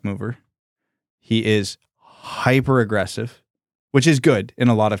horrible puck mover. He is hyper aggressive, which is good in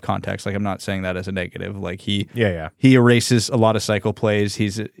a lot of contexts. Like, I'm not saying that as a negative. Like, he erases a lot of cycle plays.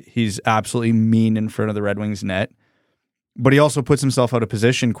 He's absolutely mean in front of the Red Wings net, but he also puts himself out of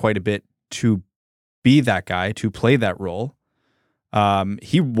position quite a bit to be that guy, to play that role.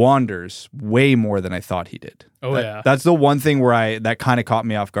 He wanders way more than I thought he did. That's the one thing where that kind of caught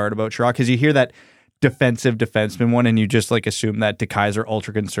me off guard about Sherratt, because you hear that defensive defenseman one and you just like assume that DeKeyser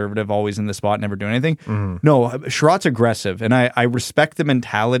ultra conservative, always in the spot, never doing anything. Mm-hmm. No, Sherratt's aggressive, and I respect the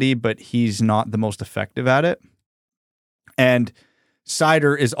mentality, but he's not the most effective at it. And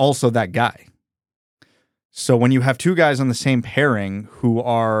Seider is also that guy. So when you have two guys on the same pairing who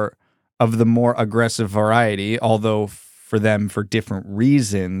are of the more aggressive variety, although for them for different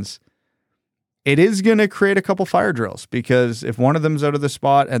reasons, it is going to create a couple fire drills, because if one of them's out of the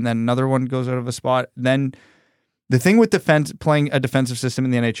spot and then another one goes out of a spot, then the thing with playing a defensive system in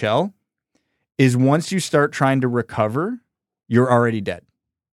the NHL is once you start trying to recover, you're already dead.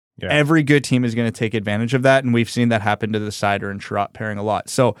 Yeah. Every good team is going to take advantage of that, and we've seen that happen to the Seider and Sherratt pairing a lot.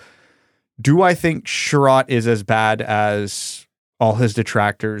 So do I think Sherratt is as bad as all his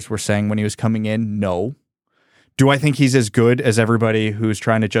detractors were saying when he was coming in? No. Do I think he's as good as everybody who's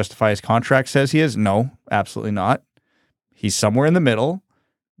trying to justify his contract says he is? No, absolutely not. He's somewhere in the middle.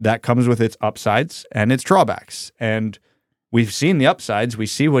 That comes with its upsides and its drawbacks. And we've seen the upsides. We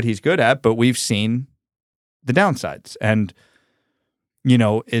see what he's good at, but we've seen the downsides. And, you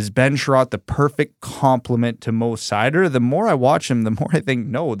know, is Ben Sherratt the perfect complement to Mo Seider? The more I watch him, the more I think,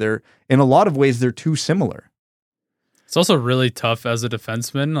 no, they're, in a lot of ways, they're too similar. It's also really tough as a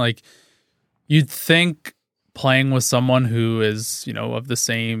defenseman. Like, you'd think playing with someone who is, you know, of the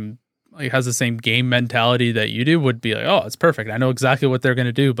same, like, has the same game mentality that you do would be like, oh, it's perfect. I know exactly what they're going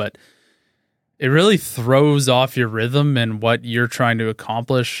to do. But it really throws off your rhythm and what you're trying to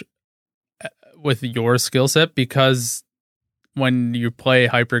accomplish with your skill set, because when you play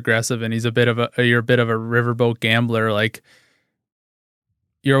hyper aggressive and you're a bit of a riverboat gambler, like,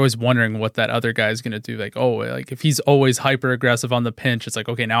 you're always wondering what that other guy's going to do. Like, oh, like, if he's always hyper aggressive on the pinch, it's like,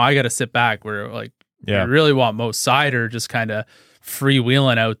 okay, now I got to sit back, where, like, I really want Mo Seider just kind of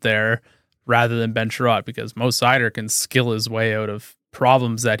freewheeling out there rather than Ben Sherratt, because Mo Seider can skill his way out of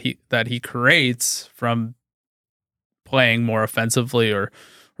problems that he creates from playing more offensively or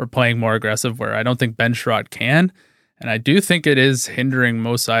playing more aggressive, where I don't think Ben Sherratt can. And I do think it is hindering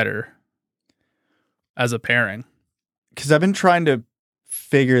Mo Seider as a pairing. Because I've been trying to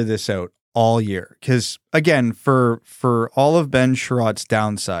figure this out all year. Because, again, for all of Ben Sherratt's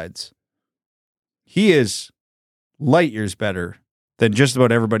downsides, he is light years better than just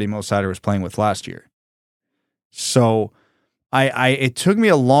about everybody Mo Seider was playing with last year. So it took me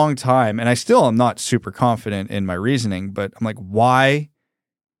a long time, and I still am not super confident in my reasoning, but I'm like, why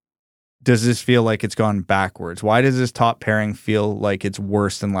does this feel like it's gone backwards? Why does this top pairing feel like it's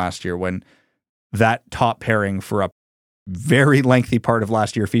worse than last year, when that top pairing for a very lengthy part of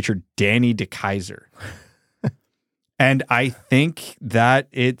last year featured Danny DeKeyser? And I think that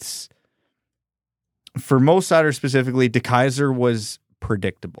it's, for Mo Seider specifically, DeKeyser was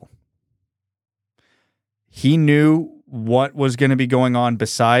predictable. He knew what was going to be going on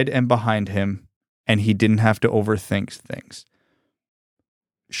beside and behind him, and he didn't have to overthink things.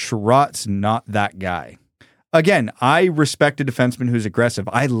 Sherratt's not that guy. Again, I respect a defenseman who's aggressive.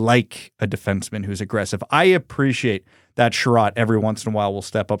 I like a defenseman who's aggressive. I appreciate that Sherratt every once in a while will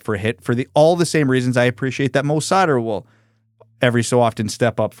step up for a hit for all the same reasons I appreciate that Mo Seider will every so often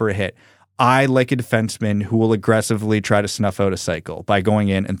step up for a hit. I like a defenseman who will aggressively try to snuff out a cycle by going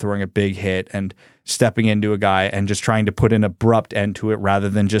in and throwing a big hit and stepping into a guy and just trying to put an abrupt end to it rather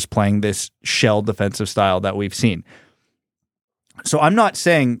than just playing this shell defensive style that we've seen. So I'm not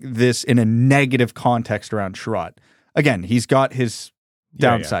saying this in a negative context around Sherratt. Again, he's got his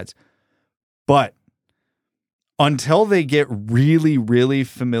downsides. But until they get really, really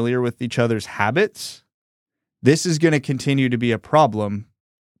familiar with each other's habits, this is going to continue to be a problem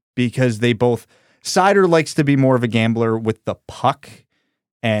because they both... Seider likes to be more of a gambler with the puck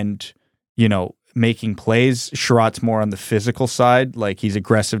and, making plays. Sherratt's more on the physical side. Like, he's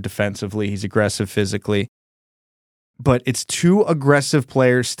aggressive defensively. He's aggressive physically. But it's two aggressive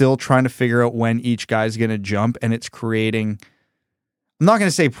players still trying to figure out when each guy's going to jump, and it's creating... I'm not going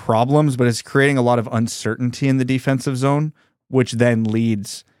to say problems, but it's creating a lot of uncertainty in the defensive zone, which then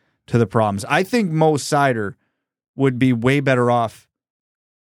leads to the problems. I think Mo Seider would be way better off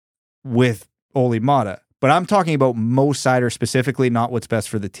with Olli Maatta, but I'm talking about Mo Seider specifically, not what's best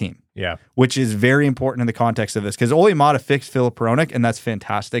for the team. Yeah. Which is very important in the context of this, because Olli Maatta fixed Filip Hronek, and that's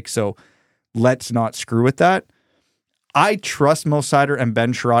fantastic, so let's not screw with that. I trust Mo Seider and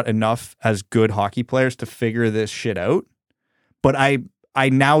Ben Sherratt enough as good hockey players to figure this shit out. But I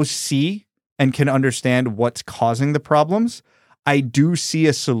now see and can understand what's causing the problems. I do see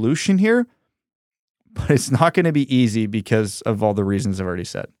a solution here, but it's not going to be easy because of all the reasons I've already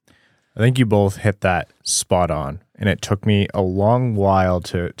said. I think you both hit that spot on, and it took me a long while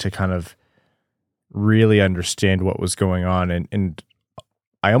to kind of really understand what was going on, and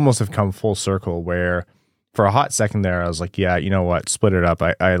I almost have come full circle where for a hot second there, I was like, yeah, you know what? Split it up.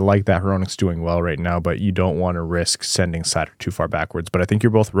 I like that Hronek's doing well right now, but you don't want to risk sending Seider too far backwards. But I think you're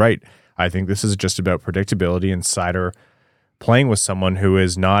both right. I think this is just about predictability and Seider playing with someone who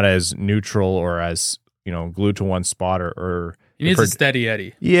is not as neutral or as, glued to one spot or he needs a steady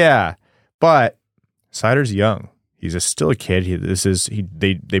Eddie. Yeah. But Seider's young. He's still a kid.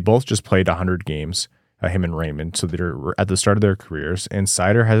 They both just played 100 games, him and Raymond. So they're at the start of their careers. And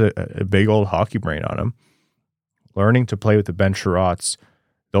Seider has a big old hockey brain on him. Learning to play with the Ben Sherratts,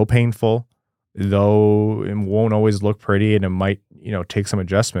 though painful, though it won't always look pretty and it might, take some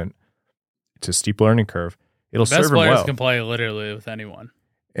adjustment. It's a steep learning curve. It'll serve him well. Best players can play literally with anyone.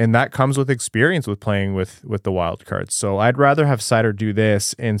 And that comes with experience with playing with the wild cards. So I'd rather have Seider do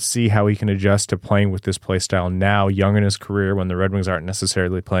this and see how he can adjust to playing with this play style now, young in his career, when the Red Wings aren't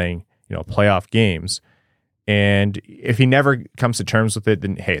necessarily playing, playoff games. And if he never comes to terms with it,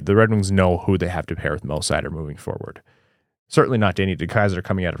 then, hey, the Red Wings know who they have to pair with Mo Seider moving forward. Certainly not Danny DeKeyser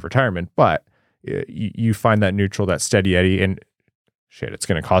coming out of retirement, but you find that neutral, that steady Eddie, and shit, it's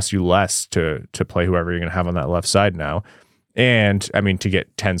going to cost you less to play whoever you're going to have on that left side now. And, I mean, to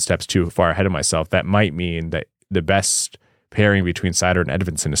get 10 steps too far ahead of myself, that might mean that the best pairing between Seider and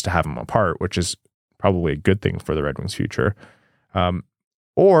Edvinsson is to have them apart, which is probably a good thing for the Red Wings' future.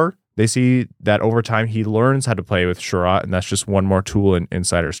 Or they see that over time he learns how to play with Sherratt, and that's just one more tool in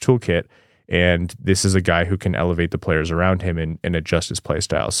Seider's toolkit. And this is a guy who can elevate the players around him and adjust his play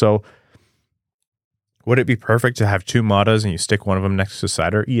style. So would it be perfect to have two Maatas and you stick one of them next to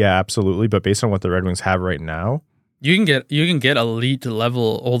Seider? Yeah, absolutely. But based on what the Red Wings have right now, you can get elite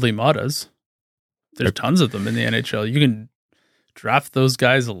level Olli Maatas. There's tons of them in the NHL. You can draft those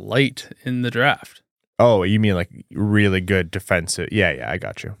guys light in the draft. Oh, you mean like really good defensive? Yeah, I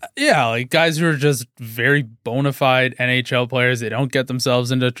got you. Yeah, like guys who are just very bona fide NHL players. They don't get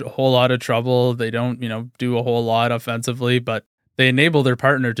themselves into a whole lot of trouble. They don't, do a whole lot offensively, but they enable their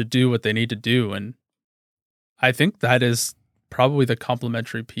partner to do what they need to do. And I think that is probably the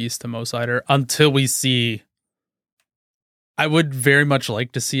complementary piece to Mo Seider until we see. I would very much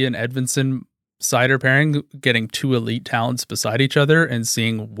like to see an Edvinsson Seider pairing, getting two elite talents beside each other and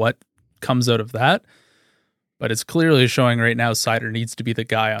seeing what comes out of that. But it's clearly showing right now Seider needs to be the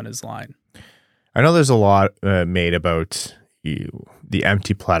guy on his line. I know there's a lot made about the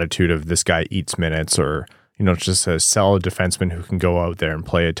empty platitude of this guy eats minutes or, just a solid defenseman who can go out there and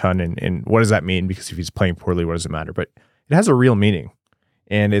play a ton. And what does that mean? Because if he's playing poorly, what does it matter? But it has a real meaning.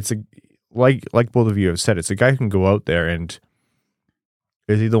 And it's like both of you have said, it's a guy who can go out there and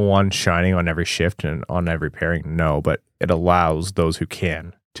is he the one shining on every shift and on every pairing? No, but it allows those who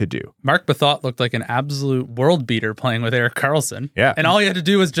can to do. Mark Mathot looked like an absolute world beater playing with Erik Karlsson. Yeah. And all he had to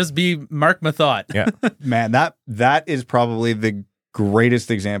do was just be Mark Mathot. Yeah. Man, that is probably the greatest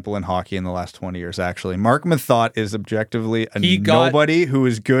example in hockey in the last 20 years, actually. Mark Mathot is objectively nobody who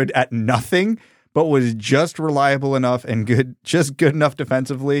is good at nothing, but was just reliable enough and good enough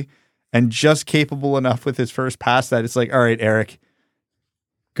defensively and just capable enough with his first pass that it's like, all right, Eric,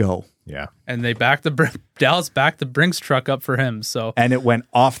 go. Yeah. And they Dallas backed the Brinks truck up for him. So, And it went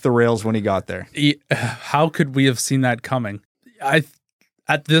off the rails when he got there. How could we have seen that coming?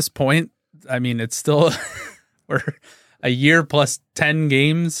 At this point, I mean, it's still we're a year plus 10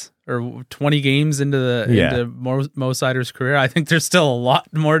 games or 20 games into Mo Sider's career. I think there's still a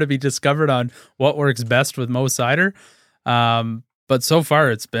lot more to be discovered on what works best with Mo Sider. But so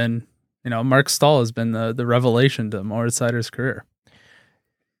far it's been, Mark Stahl has been the revelation to Mo Sider's career.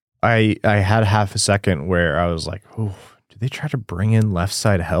 I had half a second where I was like, oh, did they try to bring in left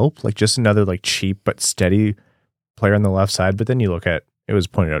side help? Like just another like cheap but steady player on the left side. But then you look at, it was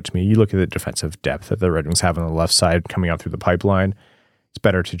pointed out to me, you look at the defensive depth that the Red Wings have on the left side coming out through the pipeline. It's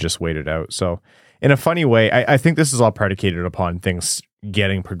better to just wait it out. So in a funny way, I think this is all predicated upon things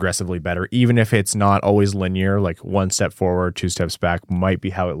getting progressively better, even if it's not always linear, like one step forward, two steps back might be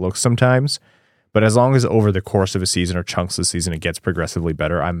how it looks sometimes. But as long as over the course of a season or chunks of the season, it gets progressively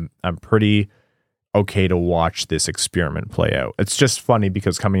better, I'm pretty okay to watch this experiment play out. It's just funny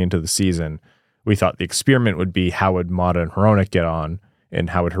because coming into the season, we thought the experiment would be how would Mata and Hronek get on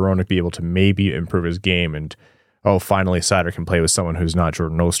and how would Hronek be able to maybe improve his game. And, finally Sider can play with someone who's not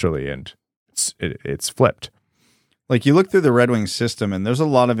Jordan Osterley. And it's flipped. Like you look through the Red Wings system and there's a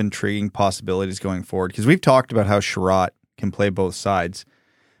lot of intriguing possibilities going forward because we've talked about how Sherratt can play both sides.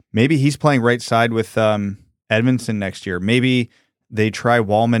 Maybe he's playing right side with Edmondson next year. Maybe they try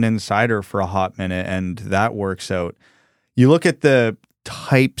Wallman and Sider for a hot minute and that works out. You look at the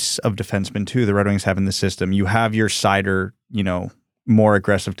types of defensemen too the Red Wings have in the system. You have your Sider, more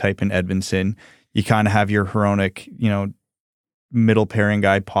aggressive type in Edmondson. You kind of have your Hronek, middle pairing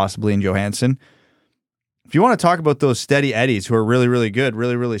guy possibly in Johansson. If you want to talk about those steady eddies who are really, really good,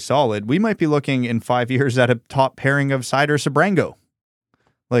 really, really solid, we might be looking in 5 years at a top pairing of Sider Sabrango.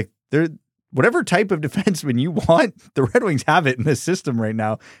 Like, whatever type of defenseman you want, the Red Wings have it in this system right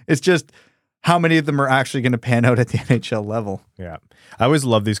now. It's just how many of them are actually going to pan out at the NHL level. Yeah. I always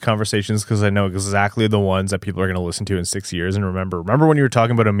love these conversations because I know exactly the ones that people are going to listen to in 6 years and remember when you were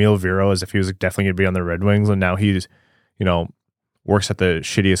talking about Emil Viro as if he was definitely going to be on the Red Wings and now he's, works at the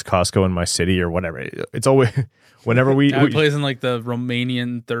shittiest Costco in my city or whatever. It's always, whenever he plays in like the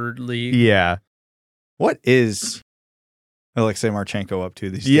Romanian third league. Yeah. What is Alexei Marchenko up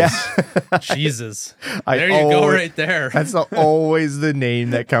to these days? Jesus. There you go right there. That's always the name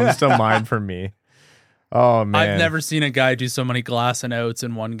that comes to mind for me. Oh, man. I've never seen a guy do so many glass and outs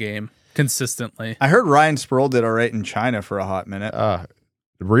in one game consistently. I heard Ryan Sproul did all right in China for a hot minute.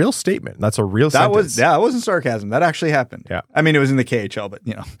 Real statement. That's a real sentence. That wasn't sarcasm. That actually happened. Yeah. I mean, it was in the KHL, but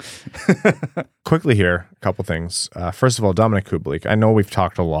Quickly here, a couple things. First of all, Dominic Kubalik. I know we've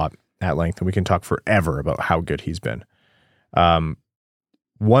talked a lot at length and we can talk forever about how good he's been. One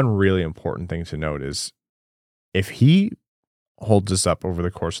really important thing to note is if he holds this up over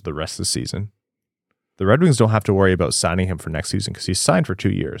the course of the rest of the season, the Red Wings don't have to worry about signing him for next season because he's signed for 2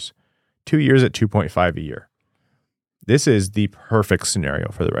 years. 2 years at $2.5 a year. This is the perfect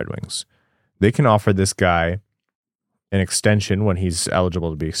scenario for the Red Wings. They can offer this guy an extension when he's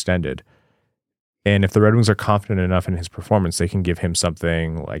eligible to be extended. And if the Red Wings are confident enough in his performance, they can give him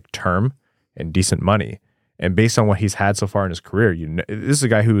something like term and decent money. And based on what he's had so far in his career, this is a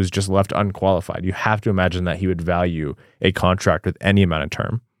guy who was just left unqualified. You have to imagine that he would value a contract with any amount of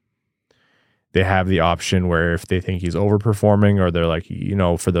term. They have the option where if they think he's overperforming or they're like,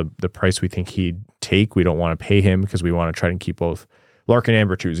 for the price we think he'd take, we don't want to pay him because we want to try and keep both Larkin and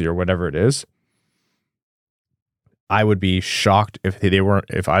Bertuzzi or whatever it is. I would be shocked if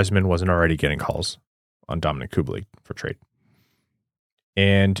Eisman wasn't already getting calls on Dominic Kubalik for trade.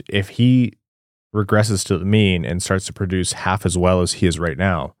 And if he regresses to the mean and starts to produce half as well as he is right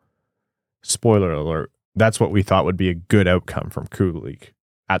now, spoiler alert, that's what we thought would be a good outcome from Kubalik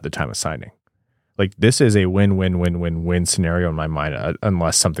at the time of signing. Like, this is a win-win-win-win-win scenario in my mind,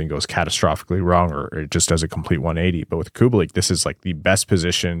 unless something goes catastrophically wrong or it just does a complete 180. But with Kubalik, this is like the best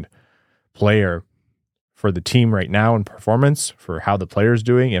positioned player for the team right now in performance, for how the player's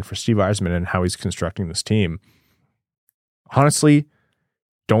doing, and for Steve Yzerman and how he's constructing this team. Honestly,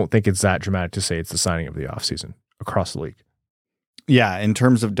 don't think it's that dramatic to say it's the signing of the offseason across the league. Yeah, in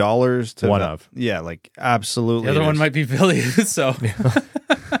terms of dollars. Yeah, like absolutely. The other one might be Philly, so...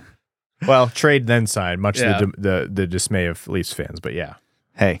 Well, trade then sign, much to the dismay of Leafs fans, but yeah.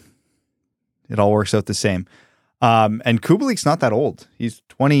 Hey, it all works out the same. And Kubalik's not that old. He's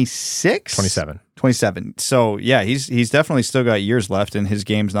 26? 27. So, yeah, he's definitely still got years left, and his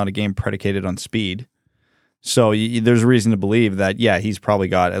game's not a game predicated on speed. So there's a reason to believe that, yeah, he's probably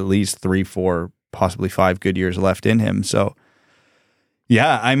got at least 3, 4, possibly 5 good years left in him. So,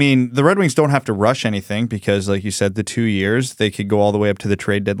 Yeah, I mean, the Red Wings don't have to rush anything because, like you said, the 2 years, they could go all the way up to the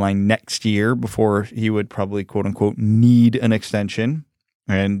trade deadline next year before he would probably, quote unquote, need an extension.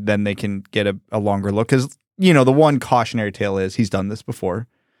 And then they can get a longer look. Because, the one cautionary tale is he's done this before.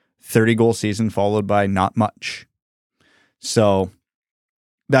 30-goal season followed by not much. So,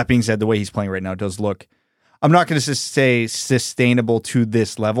 that being said, the way he's playing right now does look, I'm not going to say sustainable to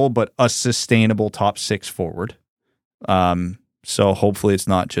this level, but a sustainable top 6 forward. So hopefully it's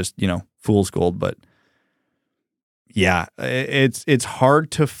not just, fool's gold, but yeah, it's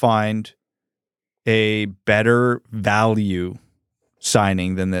hard to find a better value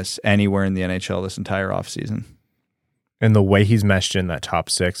signing than this anywhere in the NHL this entire offseason. And the way he's meshed in that top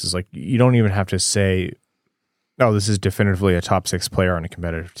 6 is like, you don't even have to say, oh, this is definitively a top 6 player on a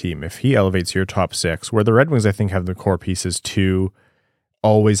competitive team. If he elevates your top 6, where the Red Wings, I think, have the core pieces to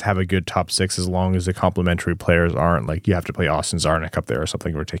always have a good top 6 as long as the complementary players aren't like you have to play Austin Czarnik up there or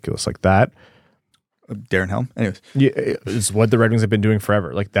something ridiculous like that. Darren Helm. Anyways. Yeah, it's what the Red Wings have been doing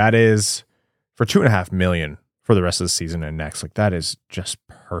forever. Like that is for $2.5 million for the rest of the season and next. Like that is just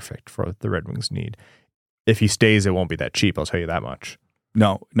perfect for what the Red Wings need. If he stays, it won't be that cheap. I'll tell you that much.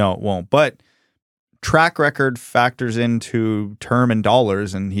 No, it won't. But track record factors into term and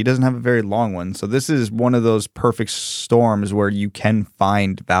dollars, and he doesn't have a very long one. So this is one of those perfect storms where you can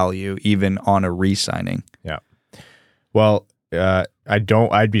find value even on a re-signing. Yeah. Well,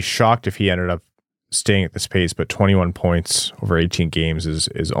 I'd be shocked if he ended up staying at this pace, but 21 points over 18 games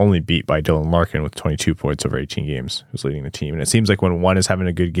is only beat by Dylan Larkin with 22 points over 18 games, who's leading the team. And it seems like when one is having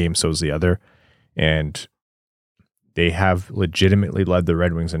a good game, so is the other. And they have legitimately led the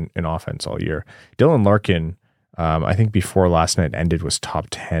Red Wings in offense all year. Dylan Larkin, I think before last night ended, was top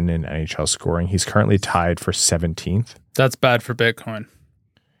 10 in NHL scoring. He's currently tied for 17th. That's bad for Bitcoin.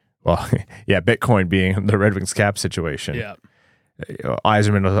 Well, yeah, Bitcoin being the Red Wings cap situation. Yeah.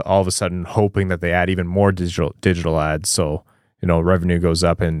 Yzerman was all of a sudden hoping that they add even more digital ads. So, revenue goes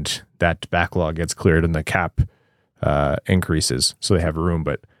up and that backlog gets cleared and the cap increases. So they have room,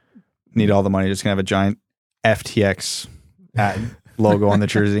 but need all the money. Just going to have a giant FTX logo on the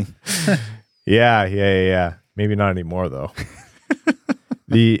jersey. Yeah. Maybe not anymore though.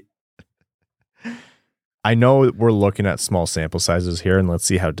 I know we're looking at small sample sizes here, and let's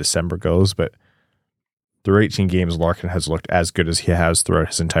see how December goes, but through 18 games, Larkin has looked as good as he has throughout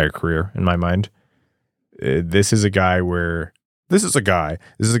his entire career, in my mind. This is a guy where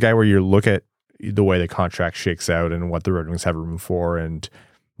you look at the way the contract shakes out and what the Red Wings have room for and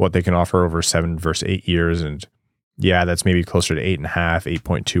what they can offer over 7 versus 8 years. And yeah, that's maybe closer to 8.5,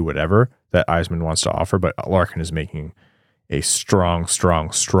 8.2, whatever that Yzerman wants to offer. But Larkin is making a strong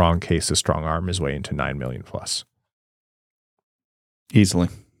case to strong arm his way into $9 million plus. Easily.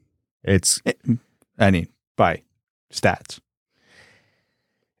 By stats.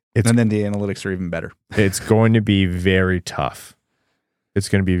 And then the analytics are even better. It's going to be very tough. It's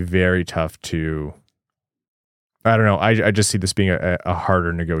going to be very tough to, I don't know. I just see this being a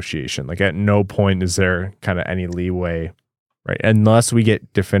harder negotiation. Like at no point is there kind of any leeway, right? Unless we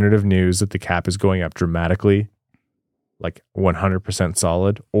get definitive news that the cap is going up dramatically, like 100%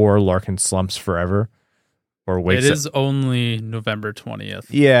 solid, or Larkin slumps forever, or wakes up. It is only November 20th.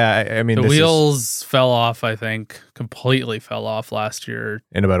 Yeah, I mean, the wheels fell off, I think, completely fell off last year.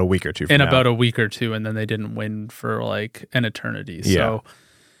 In about a week or two. About a week or two, and then they didn't win for like an eternity. So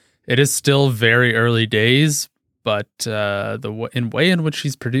it is still very early days, but the way in which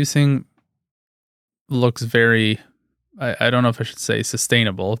he's producing looks very, I don't know if I should say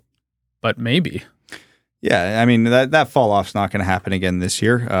sustainable, but maybe. Yeah, I mean, that fall off's not going to happen again this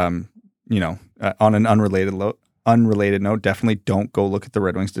year. On an unrelated note, definitely don't go look at the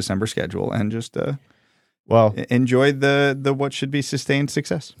Red Wings December schedule and just enjoy the what should be sustained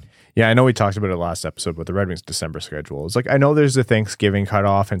success. Yeah, I know we talked about it last episode, but the Red Wings December schedule is like, I know there's the Thanksgiving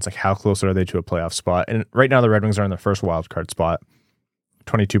cutoff, and it's like how close are they to a playoff spot? And right now the Red Wings are in the first wild card spot,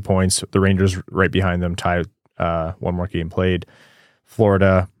 22 points. The Rangers right behind them, tied, one more game played.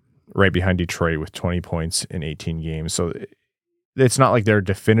 Florida right behind Detroit with 20 points in 18 games. So it's not like they're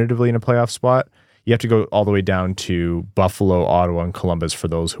definitively in a playoff spot. You have to go all the way down to Buffalo, Ottawa, and Columbus for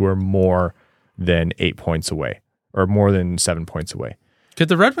those who are more than 8 points away or more than 7 points away. Could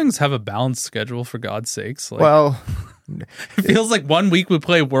the Red Wings have a balanced schedule, for God's sakes? Well, it feels like 1 week we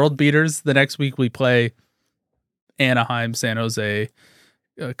play world beaters, the next week we play Anaheim, San Jose,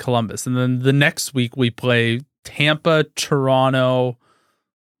 Columbus, and then the next week we play Tampa, Toronto,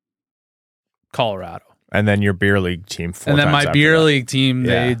 Colorado. And then your beer league team. And then my beer league team,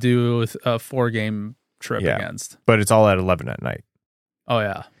 they do a 4-game trip against. But it's all at 11 at night. Oh,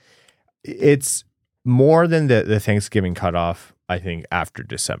 yeah. It's more than the Thanksgiving cutoff. I think, after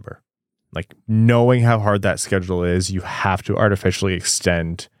December. Like, knowing how hard that schedule is, you have to artificially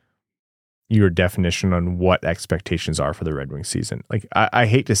extend your definition on what expectations are for the Red Wings season. Like, I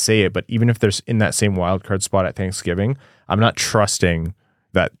hate to say it, but even if there's in that same wild card spot at Thanksgiving, I'm not trusting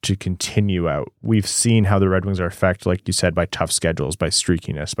that to continue out. We've seen how the Red Wings are affected, like you said, by tough schedules, by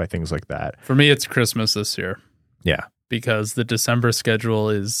streakiness, by things like that. For me, it's Christmas this year. Yeah. Because the December schedule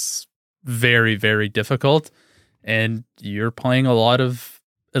is very, very difficult, and you're playing a lot of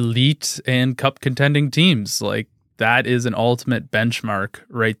elite and cup contending teams. Like, that is an ultimate benchmark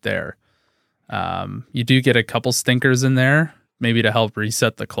right there. You do get a couple stinkers in there, maybe to help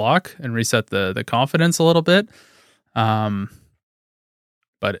reset the clock and reset the confidence a little bit. But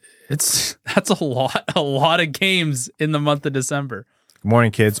that's a lot of games in the month of December. Good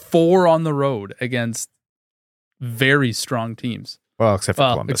morning, kids. 4 on the road against very strong teams. Well, except for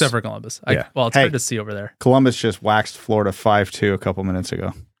Columbus. Except for Columbus. Yeah. It's hard to see over there. Columbus just waxed Florida 5-2 a couple minutes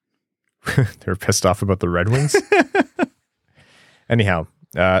ago. They were pissed off about the Red Wings. Anyhow,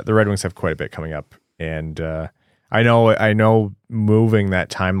 the Red Wings have quite a bit coming up, and I know moving that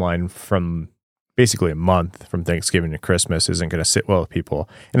timeline from basically a month from Thanksgiving to Christmas isn't going to sit well with people.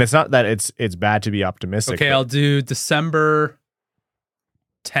 And it's not that it's bad to be optimistic. Okay, I'll do December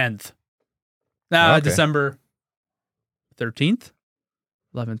 10th. Okay. December 13th?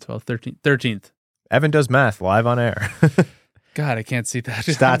 11, 12, 13th. 13th. Evan does math live on air. God, I can't see that.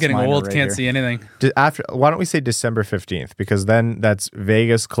 I'm Stats getting miner old, right can't here. see anything. Why don't we say December 15th? Because then that's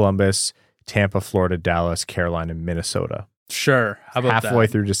Vegas, Columbus, Tampa, Florida, Dallas, Carolina, Minnesota. Sure. How about halfway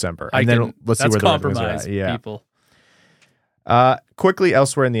that? through December. And then let's see where the Red Wings are compromise, at. Yeah. people. Quickly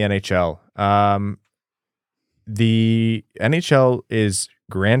elsewhere in the NHL. The NHL is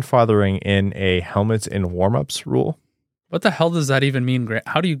grandfathering in a helmets in warmups rule. What the hell does that even mean?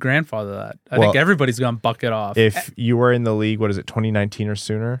 How do you grandfather that? I think everybody's going to buck it off. If you were in the league, 2019 or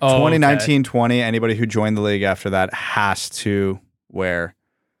sooner? 2019-20, anybody who joined the league after that has to wear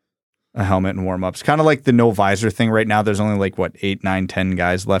a helmet and warm-ups. Kind of like the no visor thing right now. There's only 8, 9, 10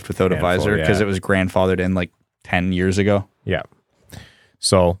 guys left without a visor because it was grandfathered in 10 years ago. Yeah.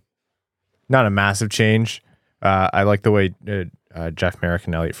 So, not a massive change. I like the way Jeff Merrick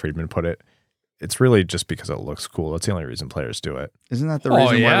and Elliot Friedman put it. It's really just because it looks cool. That's the only reason players do it. Isn't that the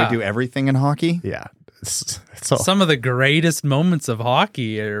reason why we do everything in hockey? Yeah. It's some of the greatest moments of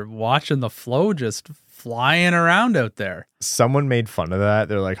hockey are watching the flow just flying around out there. Someone made fun of that.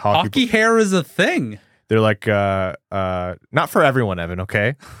 They're like, hockey hair is a thing. They're like, not for everyone, Evan,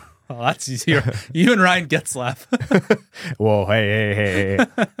 okay? Well, that's easier. Even Ryan Getzlaff. Whoa, hey.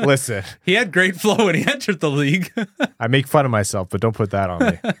 Listen. He had great flow when he entered the league. I make fun of myself, but don't put that on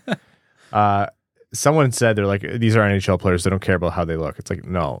me. Someone said they're like, these are NHL players. They don't care about how they look. It's like,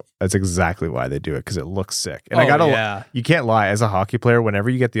 no, that's exactly why they do it, because it looks sick. And you can't lie. As a hockey player, whenever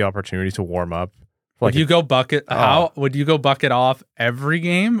you get the opportunity to warm up, would you go bucket? Would you go bucket off every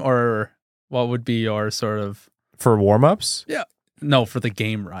game, or what would be your sort of for warm-ups? Yeah. No, for the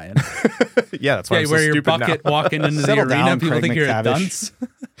game, Ryan. Yeah, that's why I'm so where your stupid bucket now. walking into the Settle arena, down, people Craig think you're a McTavish. dunce.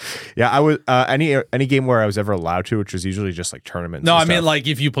 Yeah, I was any game where I was ever allowed to, which was usually just tournaments. No, and I mean stuff.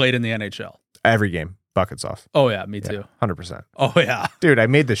 if you played in the NHL. Every game, buckets off. Oh yeah, me too. 100%. Oh yeah, dude, I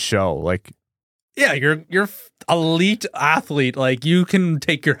made the show. Yeah, you're elite athlete. You can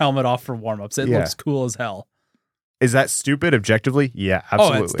take your helmet off for warm-ups. It looks cool as hell. Is that stupid objectively? Yeah,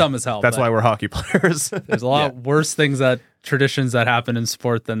 absolutely. Oh, it's dumb as hell. That's why we're hockey players. There's a lot worse traditions that happen in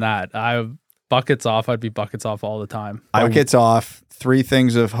sport than that. Buckets off. I'd be buckets off all the time. Buckets off. 3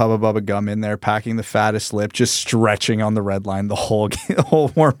 things of Hubba Bubba gum in there, packing the fattest lip, just stretching on the red line the whole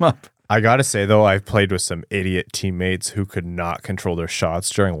warm up. I gotta say though, I've played with some idiot teammates who could not control their shots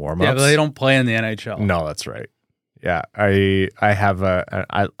during warm-ups. Yeah, but they don't play in the NHL. No, that's right. Yeah, I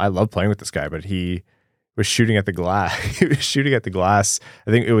love playing with this guy, but he was shooting at the glass. He was shooting at the glass.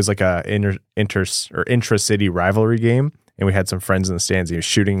 I think it was a intra-city rivalry game, and we had some friends in the stands. He was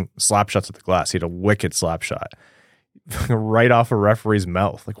shooting slap shots at the glass. He had a wicked slap shot right off a referee's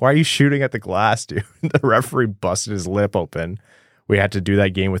mouth. Why are you shooting at the glass, dude? The referee busted his lip open. We had to do that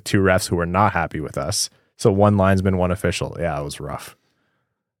game with 2 refs who were not happy with us. So 1 linesman, 1 official. Yeah, it was rough.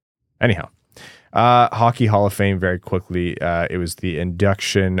 Anyhow, Hockey Hall of Fame very quickly. It was the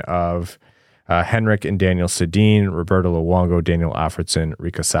induction of Henrik and Daniel Sedin, Roberto Luongo, Daniel Alfredsson,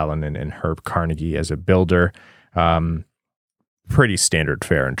 Riikka Salonen, and Herb Carnegie as a builder. Pretty standard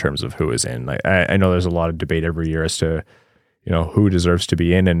fare in terms of who is in. I know there's a lot of debate every year as to who deserves to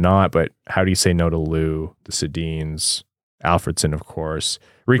be in and not, but how do you say no to Lou, the Sedins, Alfredsson, of course.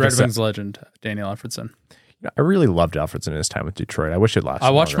 Red Wings legend, Daniel Alfredsson. I really loved Alfredsson in his time with Detroit. I wish it lasted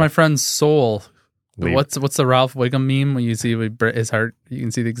I watched longer. my friend's soul What's the Ralph Wiggum meme when you see his heart? You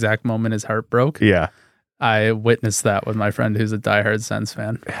can see the exact moment his heart broke. Yeah. I witnessed that with my friend who's a diehard Sens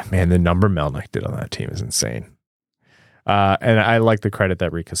fan. Man, the number Melnick did on that team is insane. And I like the credit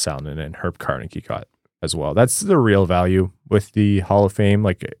that Riikka Salonen and Herb Carnegie got as well. That's the real value with the Hall of Fame.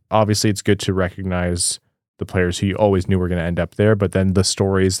 Like, obviously, it's good to recognize the players who you always knew were going to end up there, but then the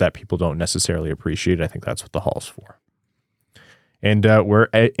stories that people don't necessarily appreciate, I think that's what the Hall's for. And we're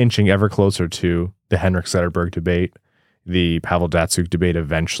inching ever closer to the Henrik Zetterberg debate, the Pavel Datsyuk debate.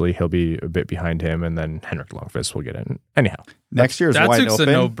 Eventually, he'll be a bit behind him, and then Henrik Lundqvist will get in. Anyhow, next year is wide Datsuk's open.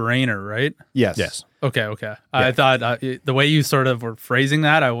 a no-brainer, right? Yes. Okay. Yeah. I thought the way you sort of were phrasing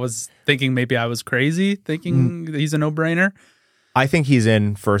that, I was thinking maybe I was crazy thinking he's a no-brainer. I think he's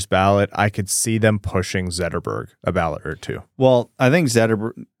in first ballot. I could see them pushing Zetterberg a ballot or two. Well, I think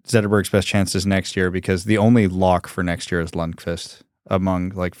Zetterberg's best chance is next year because the only lock for next year is Lundqvist among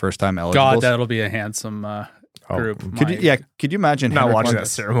like first-time eligibles. God, that'll be a handsome group. Could you imagine Not Henrik watching Lundqvist? that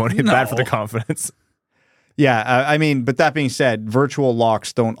ceremony. Bad for the confidence. Yeah, I mean, but that being said, virtual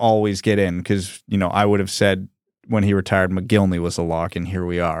locks don't always get in because, I would have said when he retired, McGillney was a lock, and here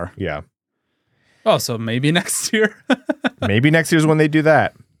we are. Yeah. Oh, so maybe next year. Maybe next year's when they do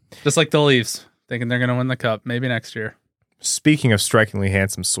that. Just like the Leafs, thinking they're going to win the cup. Maybe next year. Speaking of strikingly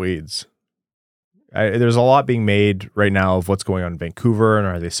handsome Swedes, there's a lot being made right now of what's going on in Vancouver, and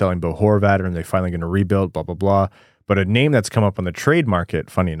are they selling Bo Horvat, or are they finally going to rebuild, blah, blah, blah. But a name that's come up on the trade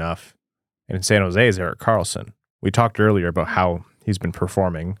market, funny enough, in San Jose is Erik Karlsson. We talked earlier about how he's been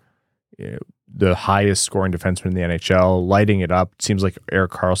performing, the highest scoring defenseman in the NHL, lighting it up. Seems like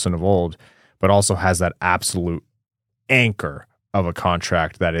Erik Karlsson of old, but also has that absolute anchor of a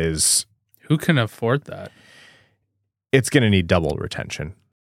contract that is... Who can afford that? It's going to need double retention.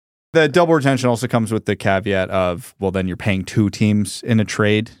 The double retention also comes with the caveat of, well, then you're paying two teams in a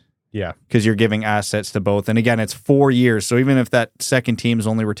trade. Yeah. Because you're giving assets to both. And again, it's 4 years. So even if that second team is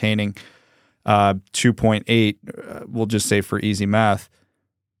only retaining 2.8, we'll just say for easy math,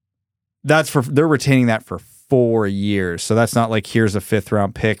 they're retaining that for 4 years. So that's not like, here's a 5th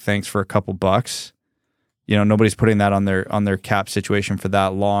round pick, thanks for a couple bucks. Nobody's putting that on their cap situation for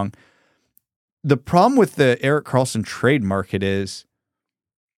that long. The problem with the Erik Karlsson trade market is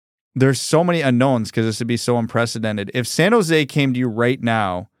there's so many unknowns because this would be so unprecedented. If San Jose came to you right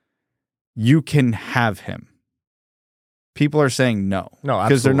now, you can have him. People are saying no. No,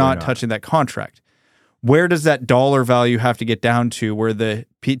 because they're not touching that contract. Where does that dollar value have to get down to where the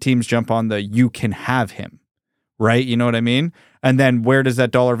teams jump on the you can have him, right? You know what I mean? And then where does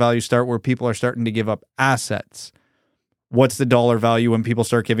that dollar value start where people are starting to give up assets? What's the dollar value when people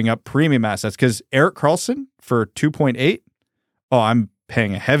start giving up premium assets? Because Erik Karlsson for 2.8, I'm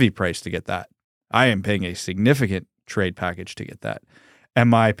paying a heavy price to get that. I am paying a significant trade package to get that.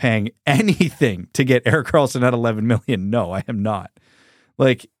 Am I paying anything to get Erik Karlsson at $11 million? No, I am not.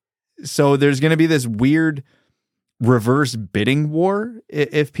 So there's going to be this weird reverse bidding war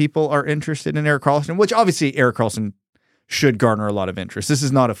if people are interested in Erik Karlsson, which obviously Erik Karlsson should garner a lot of interest. This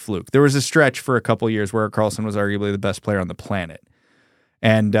is not a fluke. There was a stretch for a couple of years where Erik Karlsson was arguably the best player on the planet.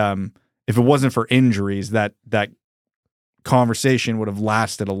 And if it wasn't for injuries, that conversation would have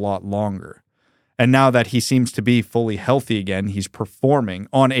lasted a lot longer. And now that he seems to be fully healthy again, he's performing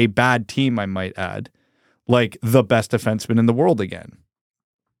on a bad team, I might add, like the best defenseman in the world again.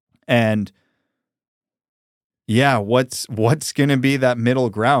 And yeah, what's going to be that middle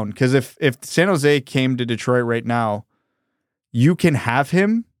ground? Because if San Jose came to Detroit right now, you can have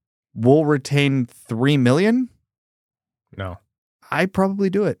him. We'll retain $3 million. No, I'd probably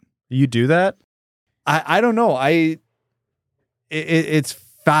do it. You do that? I don't know. It's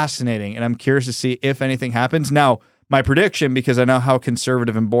fascinating, and I'm curious to see if anything happens. Now, my prediction, because I know how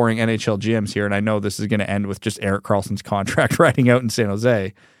conservative and boring NHL GMs here, and I know this is going to end with just Erik Karlsson's contract riding out in San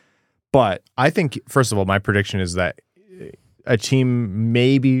Jose. But I think, first of all, my prediction is that a team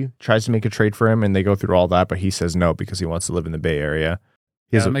maybe tries to make a trade for him, and they go through all that, but he says no because he wants to live in the Bay Area.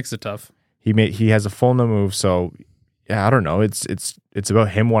 That makes it tough. He has a full no move, so yeah, I don't know. It's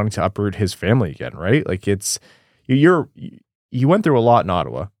about him wanting to uproot his family again, right? Like you went through a lot in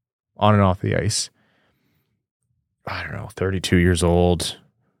Ottawa, on and off the ice. I don't know, 32 years old,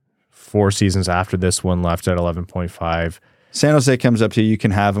 4 seasons after this one, left at 11.5. San Jose comes up to you, you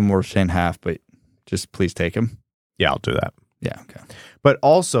can have him or retain half, but just please take him. Yeah, I'll do that. Yeah, okay. But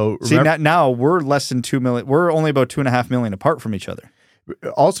also, now we're less than $2 million. We're only about $2.5 million apart from each other.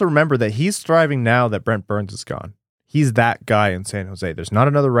 Also remember that he's thriving now that Brent Burns is gone. He's that guy in San Jose. There's not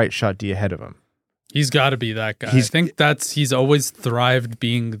another right shot D ahead of him. He's got to be that guy. I think he's always thrived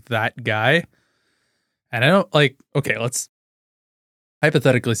being that guy. And I don't okay,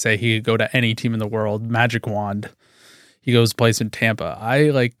 hypothetically say he could go to any team in the world, magic wand, he goes plays in Tampa.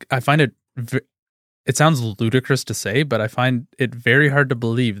 I find it, it sounds ludicrous to say, but I find it very hard to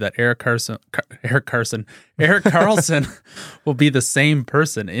believe that Erik Karlsson will be the same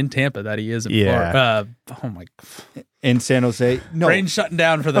person in Tampa that he is in Florida. Oh my. In San Jose. No. Brain shutting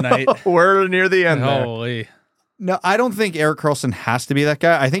down for the night. We're near the end there. Holy. No, I don't think Erik Karlsson has to be that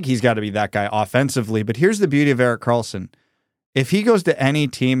guy. I think he's got to be that guy offensively. But here's the beauty of Erik Karlsson. If he goes to any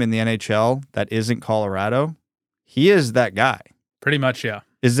team in the NHL that isn't Colorado, he is that guy. Pretty much, yeah.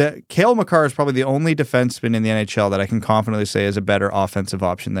 Is that Cale Makar is probably the only defenseman in the NHL that I can confidently say is a better offensive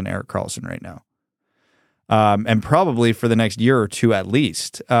option than Erik Karlsson right now. And probably for the next year or two at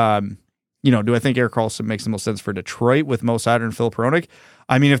least. Do I think Erik Karlsson makes the most sense for Detroit with Mo Seider and Filip Hronek?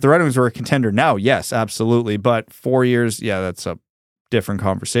 I mean, if the Red Wings were a contender now, yes, absolutely. But 4 years, yeah, that's a different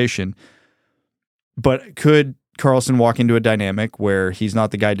conversation. But could Karlsson walk into a dynamic where he's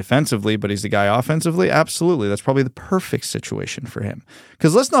not the guy defensively, but he's the guy offensively? Absolutely. That's probably the perfect situation for him.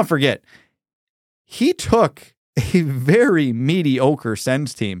 Because let's not forget, he took a very mediocre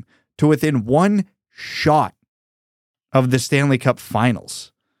Sens team to within one shot of the Stanley Cup Finals.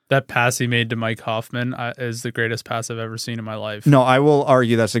 That pass he made to Mike Hoffman is the greatest pass I've ever seen in my life. No, I will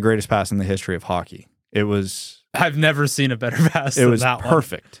argue that's the greatest pass in the history of hockey. I've never seen a better pass than that one. It was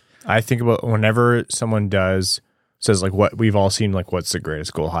perfect. I think about whenever someone says like what we've all seen, like what's the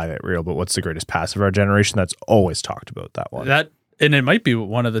greatest goal highlight reel, but what's the greatest pass of our generation? That's always talked about that one. And it might be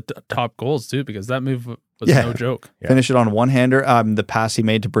one of the top goals too, because that move was no joke. Yeah. Finish it on one-hander. The pass he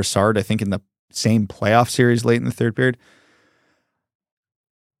made to Brassard, I think in the same playoff series late in the third period.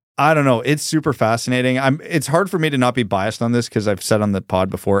 I don't know. It's super fascinating. It's hard for me to not be biased on this because I've said on the pod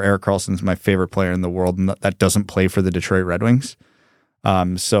before, Erik Karlsson's my favorite player in the world, and that doesn't play for the Detroit Red Wings.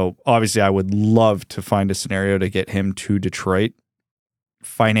 So obviously I would love to find a scenario to get him to Detroit.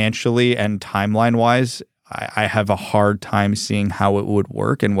 Financially and timeline-wise, I have a hard time seeing how it would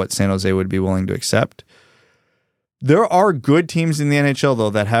work and what San Jose would be willing to accept. There are good teams in the NHL, though,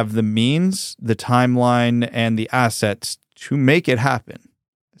 that have the means, the timeline, and the assets to make it happen.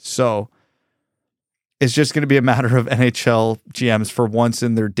 So it's just going to be a matter of NHL GMs for once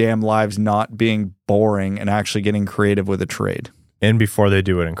in their damn lives not being boring and actually getting creative with a trade. And before they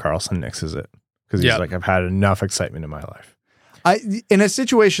do it and Karlsson nixes it. Because he's like, I've had enough excitement in my life. In a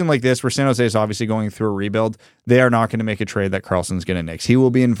situation like this where San Jose is obviously going through a rebuild, they are not going to make a trade that Karlsson's going to nix. He will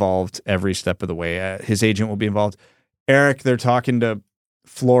be involved every step of the way. His agent will be involved. Eric, they're talking to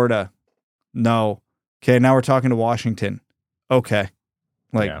Florida. No. Okay, now we're talking to Washington. Okay.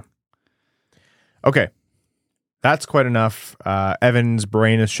 Okay. That's quite enough. Evan's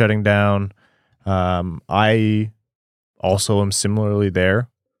brain is shutting down. I also am similarly there,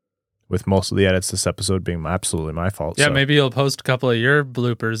 with most of the edits this episode being absolutely my fault. Yeah, so. Maybe you'll post a couple of your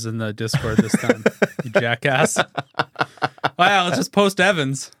bloopers in the Discord this time, you jackass. Wow, let's just post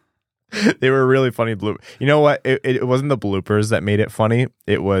Evan's. They were really funny bloopers. You know what? It wasn't the bloopers that made it funny.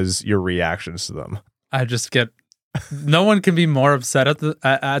 It was your reactions to them. I just get... No one can be more upset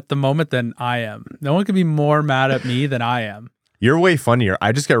at the moment than I am. No one can be more mad at me than I am. You're way funnier.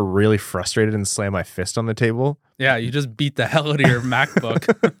 I just get really frustrated and slam my fist on the table. Yeah, you just beat the hell out of your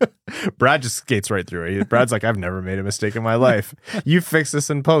MacBook. Brad just skates right through it. Brad's like, I've never made a mistake in my life. You fix this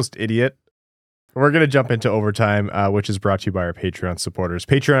in post, idiot. We're going to jump into overtime, which is brought to you by our Patreon supporters.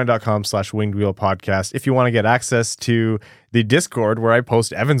 Patreon.com/wingedwheelpodcast. If you want to get access to the Discord where I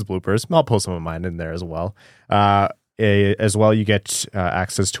post Evan's bloopers, I'll post some of mine in there as well. As well, you get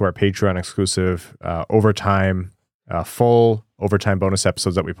access to our Patreon exclusive overtime, full overtime bonus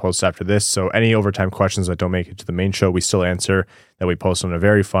episodes that we post after this. So any overtime questions that don't make it to the main show, we still answer, that we post on a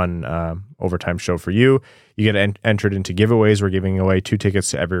very fun overtime show for you. You get entered into giveaways. We're giving away 2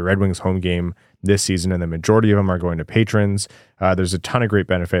 tickets to every Red Wings home game this season, and the majority of them are going to patrons. There's a ton of great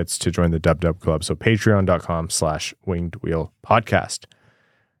benefits to join the Dub Club. So patreon.com/wingedwheelpodcast.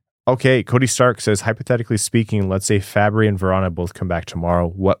 Okay, Cody Stark says, hypothetically speaking, let's say Fabry and Verona both come back tomorrow.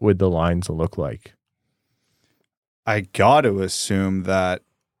 What would the lines look like? I got to assume that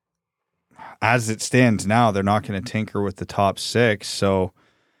as it stands now, they're not going to tinker with the top 6. So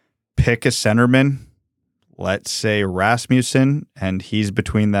pick a centerman, let's say Rasmussen, and he's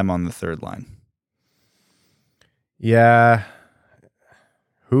between them on the third line. Yeah.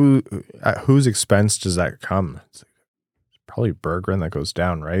 At whose expense does that come? It's probably Berggren that goes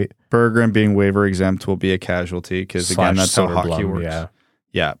down, right? Berggren being waiver exempt will be a casualty because, again, that's how hockey works.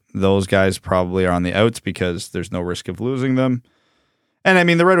 Yeah, those guys probably are on the outs because there's no risk of losing them. And I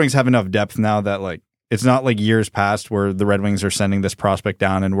mean, the Red Wings have enough depth now that, like, It's not like years past where the Red Wings are sending this prospect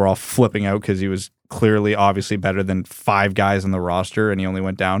down and we're all flipping out because he was clearly, obviously better than 5 guys on the roster and he only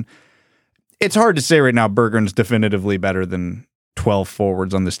went down. It's hard to say right now Berggren's definitively better than 12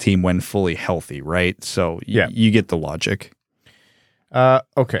 forwards on this team when fully healthy, right? So you get the logic.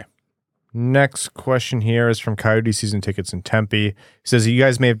 Okay. Next question here is from Coyote Season Tickets in Tempe. He says, you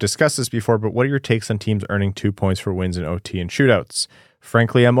guys may have discussed this before, but what are your takes on teams earning 2 points for wins in OT and shootouts?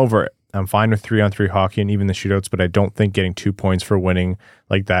 Frankly, I'm over it. I'm fine with 3-on-3 hockey and even the shootouts, but I don't think getting 2 points for winning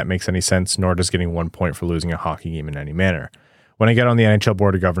like that makes any sense, nor does getting 1 point for losing a hockey game in any manner. When I get on the NHL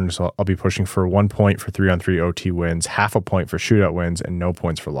Board of Governors, I'll be pushing for 1 point for 3-on-3 OT wins, half a point for shootout wins, and no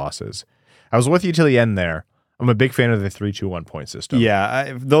points for losses. I was with you till the end there. I'm a big fan of the 3-2-1 point system.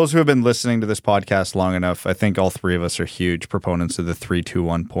 Yeah, those who have been listening to this podcast long enough, I think all 3 of us are huge proponents of the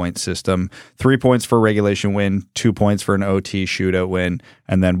 3-2-1 point system. 3 points for a regulation win, 2 points for an OT shootout win,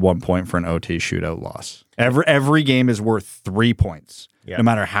 and then 1 point for an OT shootout loss. Every game is worth 3 points. Yep. No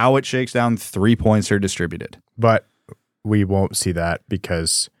matter how it shakes down, 3 points are distributed. But we won't see that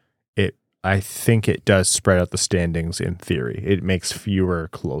because I think it does spread out the standings in theory. It makes fewer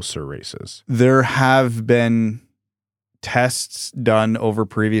closer races. There have been tests done over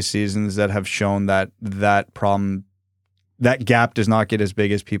previous seasons that have shown that problem, that gap does not get as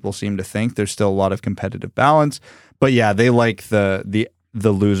big as people seem to think. There's still a lot of competitive balance. But yeah, they like the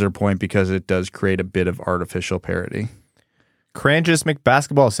loser point because it does create a bit of artificial parity. Cranges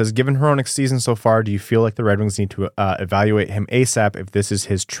McBasketball says, given Hronek's season so far, do you feel like the Red Wings need to evaluate him ASAP if this is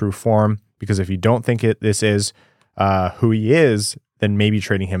his true form? Because if you don't think this is who he is, then maybe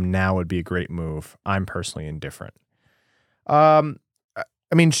trading him now would be a great move. I'm personally indifferent. I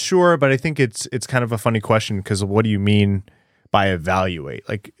mean, sure, but I think it's kind of a funny question because what do you mean by evaluate?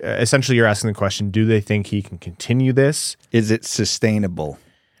 Like, essentially, you're asking the question: do they think he can continue this? Is it sustainable?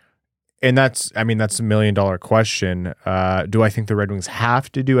 And that's a $1 million question. Do I think the Red Wings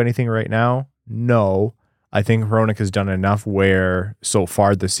have to do anything right now? No. I think Hronek has done enough where so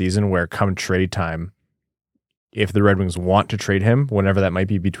far this season where come trade time, if the Red Wings want to trade him, whenever that might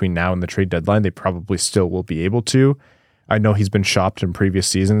be between now and the trade deadline, they probably still will be able to. I know he's been shopped in previous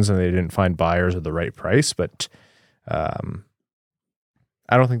seasons and they didn't find buyers at the right price, but I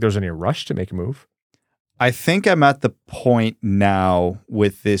don't think there's any rush to make a move. I think I'm at the point now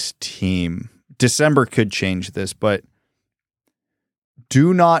with this team. December could change this, but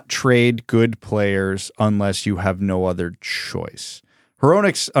do not trade good players unless you have no other choice.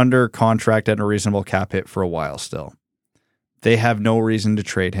 Hronek's under contract at a reasonable cap hit for a while still. They have no reason to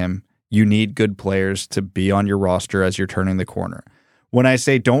trade him. You need good players to be on your roster as you're turning the corner. When I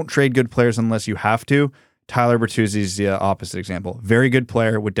say don't trade good players unless you have to, Tyler Bertuzzi is the opposite example. Very good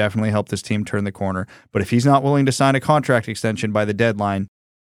player, would definitely help this team turn the corner. But if he's not willing to sign a contract extension by the deadline,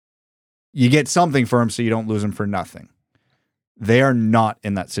 you get something for him so you don't lose him for nothing. They are not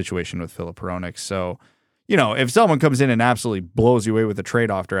in that situation with Filip Hronek. So, if someone comes in and absolutely blows you away with a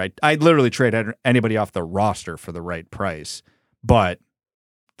trade offer, I'd literally trade anybody off the roster for the right price. But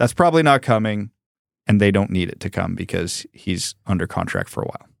that's probably not coming, and they don't need it to come because he's under contract for a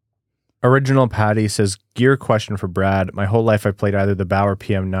while. Original Patty says, gear question for Brad. My whole life I've played either the Bauer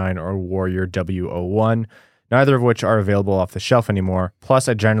PM9 or Warrior W01, neither of which are available off the shelf anymore. Plus,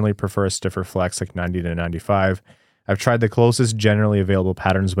 I generally prefer a stiffer flex like 90 to 95. I've tried the closest generally available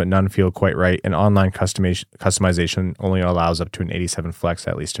patterns, but none feel quite right, and online customization only allows up to an 87 flex,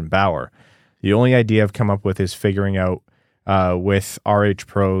 at least in Bauer. The only idea I've come up with is figuring out with RH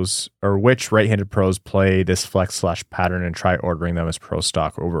pros or which right-handed pros play this flex/pattern and try ordering them as pro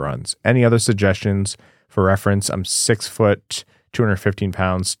stock overruns. Any other suggestions for reference? I'm 6 foot, 215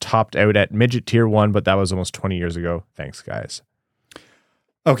 pounds, topped out at midget tier 1, but that was almost 20 years ago. Thanks, guys.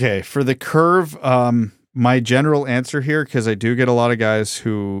 Okay, for the curve, my general answer here, because I do get a lot of guys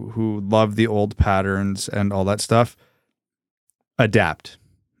who love the old patterns and all that stuff, adapt.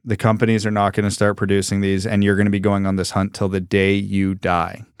 The companies are not going to start producing these, and you're going to be going on this hunt till the day you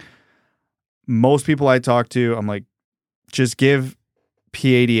die. Most people I talk to, I'm like, just give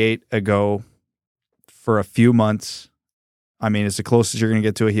P88 a go for a few months. I mean, it's the closest you're going to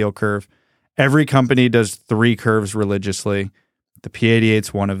get to a heel curve. Every company does 3 curves religiously. The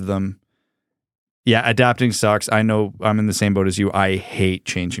P88's one of them. Yeah, adapting sucks. I know I'm in the same boat as you. I hate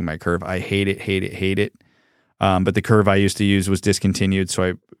changing my curve. I hate it. But the curve I used to use was discontinued, so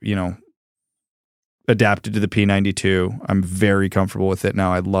I, adapted to the P92. I'm very comfortable with it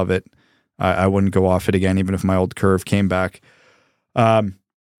now. I love it. I wouldn't go off it again, even if my old curve came back.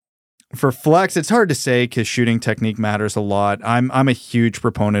 For flex, it's hard to say because shooting technique matters a lot. I'm a huge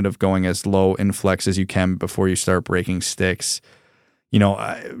proponent of going as low in flex as you can before you start breaking sticks.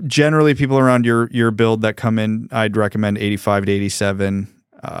 Generally people around your build that come in, I'd recommend 85 to 87.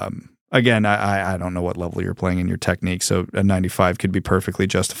 Again, I don't know what level you're playing in your technique, so a 95 could be perfectly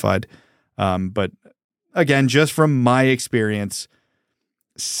justified. But again, just from my experience,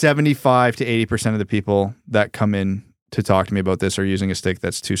 75 to 80% of the people that come in to talk to me about this are using a stick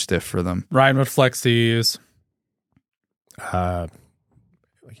that's too stiff for them. Ryan, what flex do you use? Like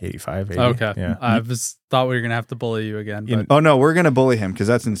 85, 80. Okay. Yeah. I just thought we were going to have to bully you again. But Oh, no, we're going to bully him because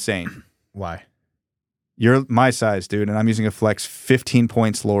that's insane. Why? You're my size, dude, and I'm using a flex 15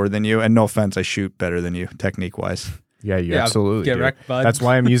 points lower than you. And no offense, I shoot better than you, technique-wise. Yeah, you absolutely get do. wrecked, bud. That's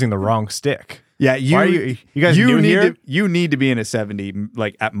why I'm using the wrong stick. Yeah, Why are you guys new here? You need to be in a 70,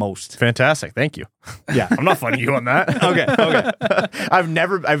 like at most. Fantastic, thank you. Yeah, I'm not fighting you on that. Okay.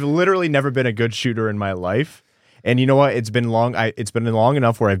 I've literally never been a good shooter in my life. And you know what? It's been long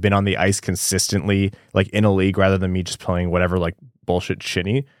enough where I've been on the ice consistently, like in a league, rather than me just playing whatever like bullshit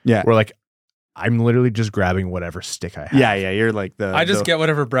shinny. Yeah. Where like I'm literally just grabbing whatever stick I have. Yeah. You're like I just get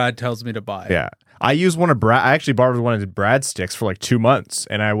whatever Brad tells me to buy. Yeah. I used one of Brad. I actually borrowed one of Brad's sticks for like 2 months,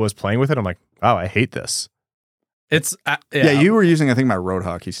 and I was playing with it. I'm like, wow, I hate this. It's you were using, I think, my road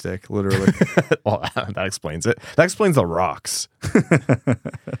hockey stick, literally. Well, that explains it. That explains the rocks.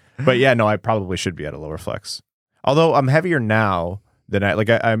 But yeah, no, I probably should be at a lower flex. Although I'm heavier now than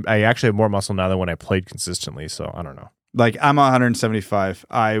I actually have more muscle now than when I played consistently. So I don't know. Like I'm 175.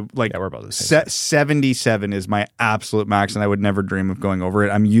 Yeah, we're about the same. 77 is my absolute max, and I would never dream of going over it.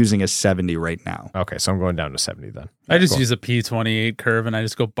 I'm using a 70 right now. Okay, so I'm going down to 70 then. I just use a P28 curve and I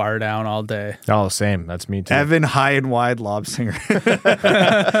just go bar down all day. Oh, same. That's me too. Evan high and wide lob singer.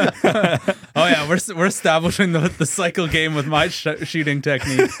 Oh yeah, we're establishing the cycle game with my shooting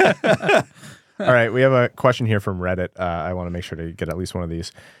technique. All right, we have a question here from Reddit. I want to make sure to get at least one of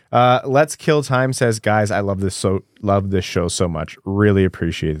these. Let's Kill Time says, guys, I love this show so much. Really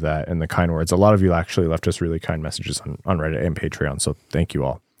appreciate that and the kind words. A lot of you actually left us really kind messages on Reddit and Patreon, so thank you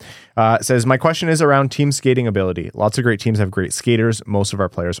all. It says, my question is around team skating ability. Lots of great teams have great skaters. Most of our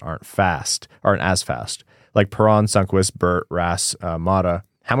players aren't as fast. Like Perron, Sundqvist, Burt, Rass, Mata.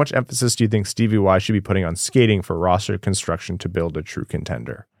 How much emphasis do you think Stevie Y should be putting on skating for roster construction to build a true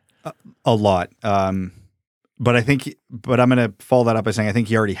contender? A lot. But I'm going to follow that up by saying I think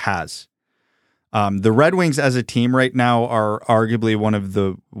he already has. The Red Wings as a team right now are arguably one of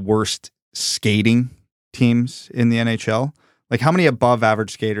the worst skating teams in the NHL. Like, how many above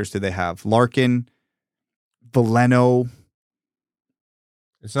average skaters do they have? Larkin, Veleno,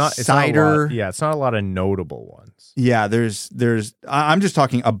 It's not Cider. It's not a lot of notable ones. Yeah, I'm just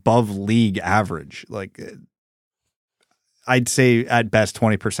talking above league average. Like, I'd say at best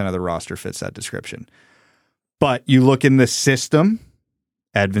 20% of the roster fits that description. But you look in the system,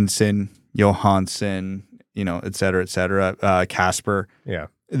 Edvinsson, Johansson, et cetera, Casper. Yeah.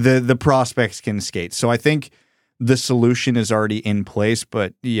 The prospects can skate. So I think the solution is already in place.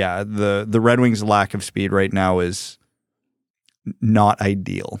 But yeah, the Red Wings' lack of speed right now is not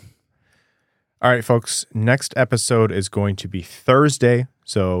ideal. All right, folks. Next episode is going to be Thursday.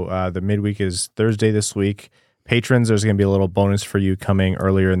 So the midweek is Thursday this week. Patrons, there's going to be a little bonus for you coming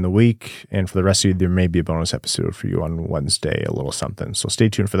earlier in the week. And for the rest of you, there may be a bonus episode for you on Wednesday, a little something. So stay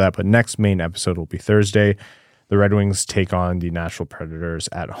tuned for that. But next main episode will be Thursday. The Red Wings take on the Nashville Predators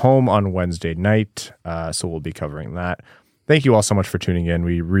at home on Wednesday night. So we'll be covering that. Thank you all so much for tuning in.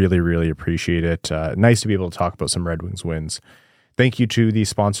 We really, really appreciate it. Nice to be able to talk about some Red Wings wins. Thank you to the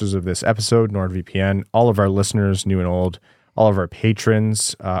sponsors of this episode, NordVPN, all of our listeners, new and old, all of our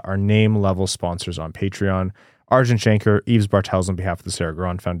patrons, our name level sponsors on Patreon, Arjun Shankar, Yves Bartels on behalf of the Sarah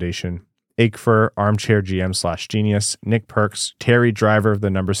Grand Foundation, Aikfer, Armchair GM / Genius, Nick Perks, Terry Driver of the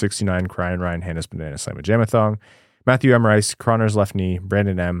number 69 Ryan Hannes Banana Slamma Jamathong, Matthew M. Rice, Croner's Left Knee,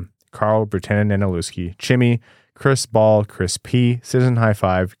 Brandon M., Carl Brutanen Nanaluski, Chimmy, Chris Ball, Chris P., Citizen High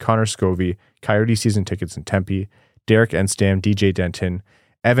Five, Connor Scovey, Coyote Season Tickets in Tempe, Derek Enstam, DJ Denton,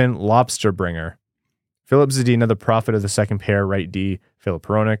 Evan Lobsterbringer, Philip Zadina, the prophet of the second pair, right D, Philip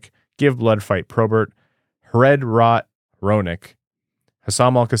Hronek, Give Blood Fight Probert, HOT HRONEK,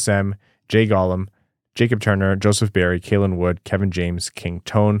 Hassam Al-Qassem, Jay Gollum, Jacob Turner, Joseph Berry, Kalen Wood, Kevin James, King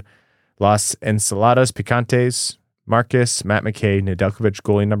Tone, Las Ensaladas Picantes, Marcus, Matt McKay, Nedeljkovic,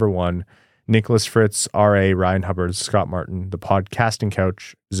 goalie number 1, Nicholas Fritz, R.A., Ryan Hubbard, Scott Martin, The Podcasting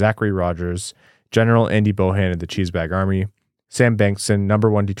Couch, Zachary Rogers, General Andy Bohan of the Cheesebag Army, Sam Bankson, number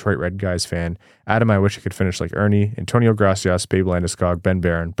 1 Detroit Red Guys fan, Adam I Wish I Could Finish Like Ernie, Antonio Gracias, Babe Landeskog, Ben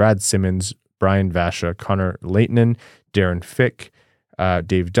Barron, Brad Simmons, Brian Vasha, Connor Leightonen, Darren Fick,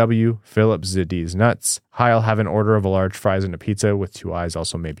 Dave W., Philip Zidis Nuts, Heil have an order of a large fries and a pizza with 2 eyes,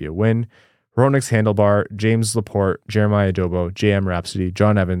 also maybe a win, Hronek's Handlebar, James Laporte, Jeremiah Dobo, JM Rhapsody,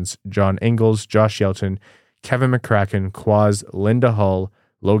 John Evans, John Ingalls, Josh Yelton, Kevin McCracken, Quaz, Linda Hull,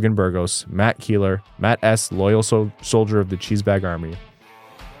 Logan Burgos, Matt Keeler, Matt S., Loyal Soldier of the Cheesebag Army,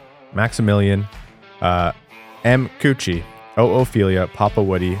 Maximilian, M. Cucci, O. Ophelia, Papa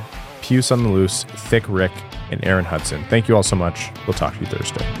Woody, Puce on the Loose, Thick Rick, and Aaron Hudson. Thank you all so much. We'll talk to you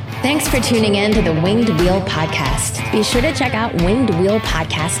Thursday. Thanks for tuning in to the Winged Wheel Podcast. Be sure to check out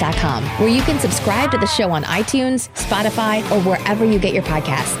wingedwheelpodcast.com, where you can subscribe to the show on iTunes, Spotify, or wherever you get your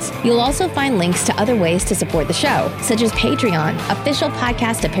podcasts. You'll also find links to other ways to support the show, such as Patreon, official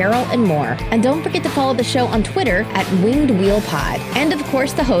podcast apparel, and more. And don't forget to follow the show on Twitter at Winged Wheel Pod. And of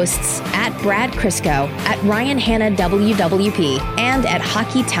course, the hosts at Brad Crisco, at Ryan Hanna WWP, and at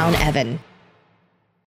Hockey Town Evan.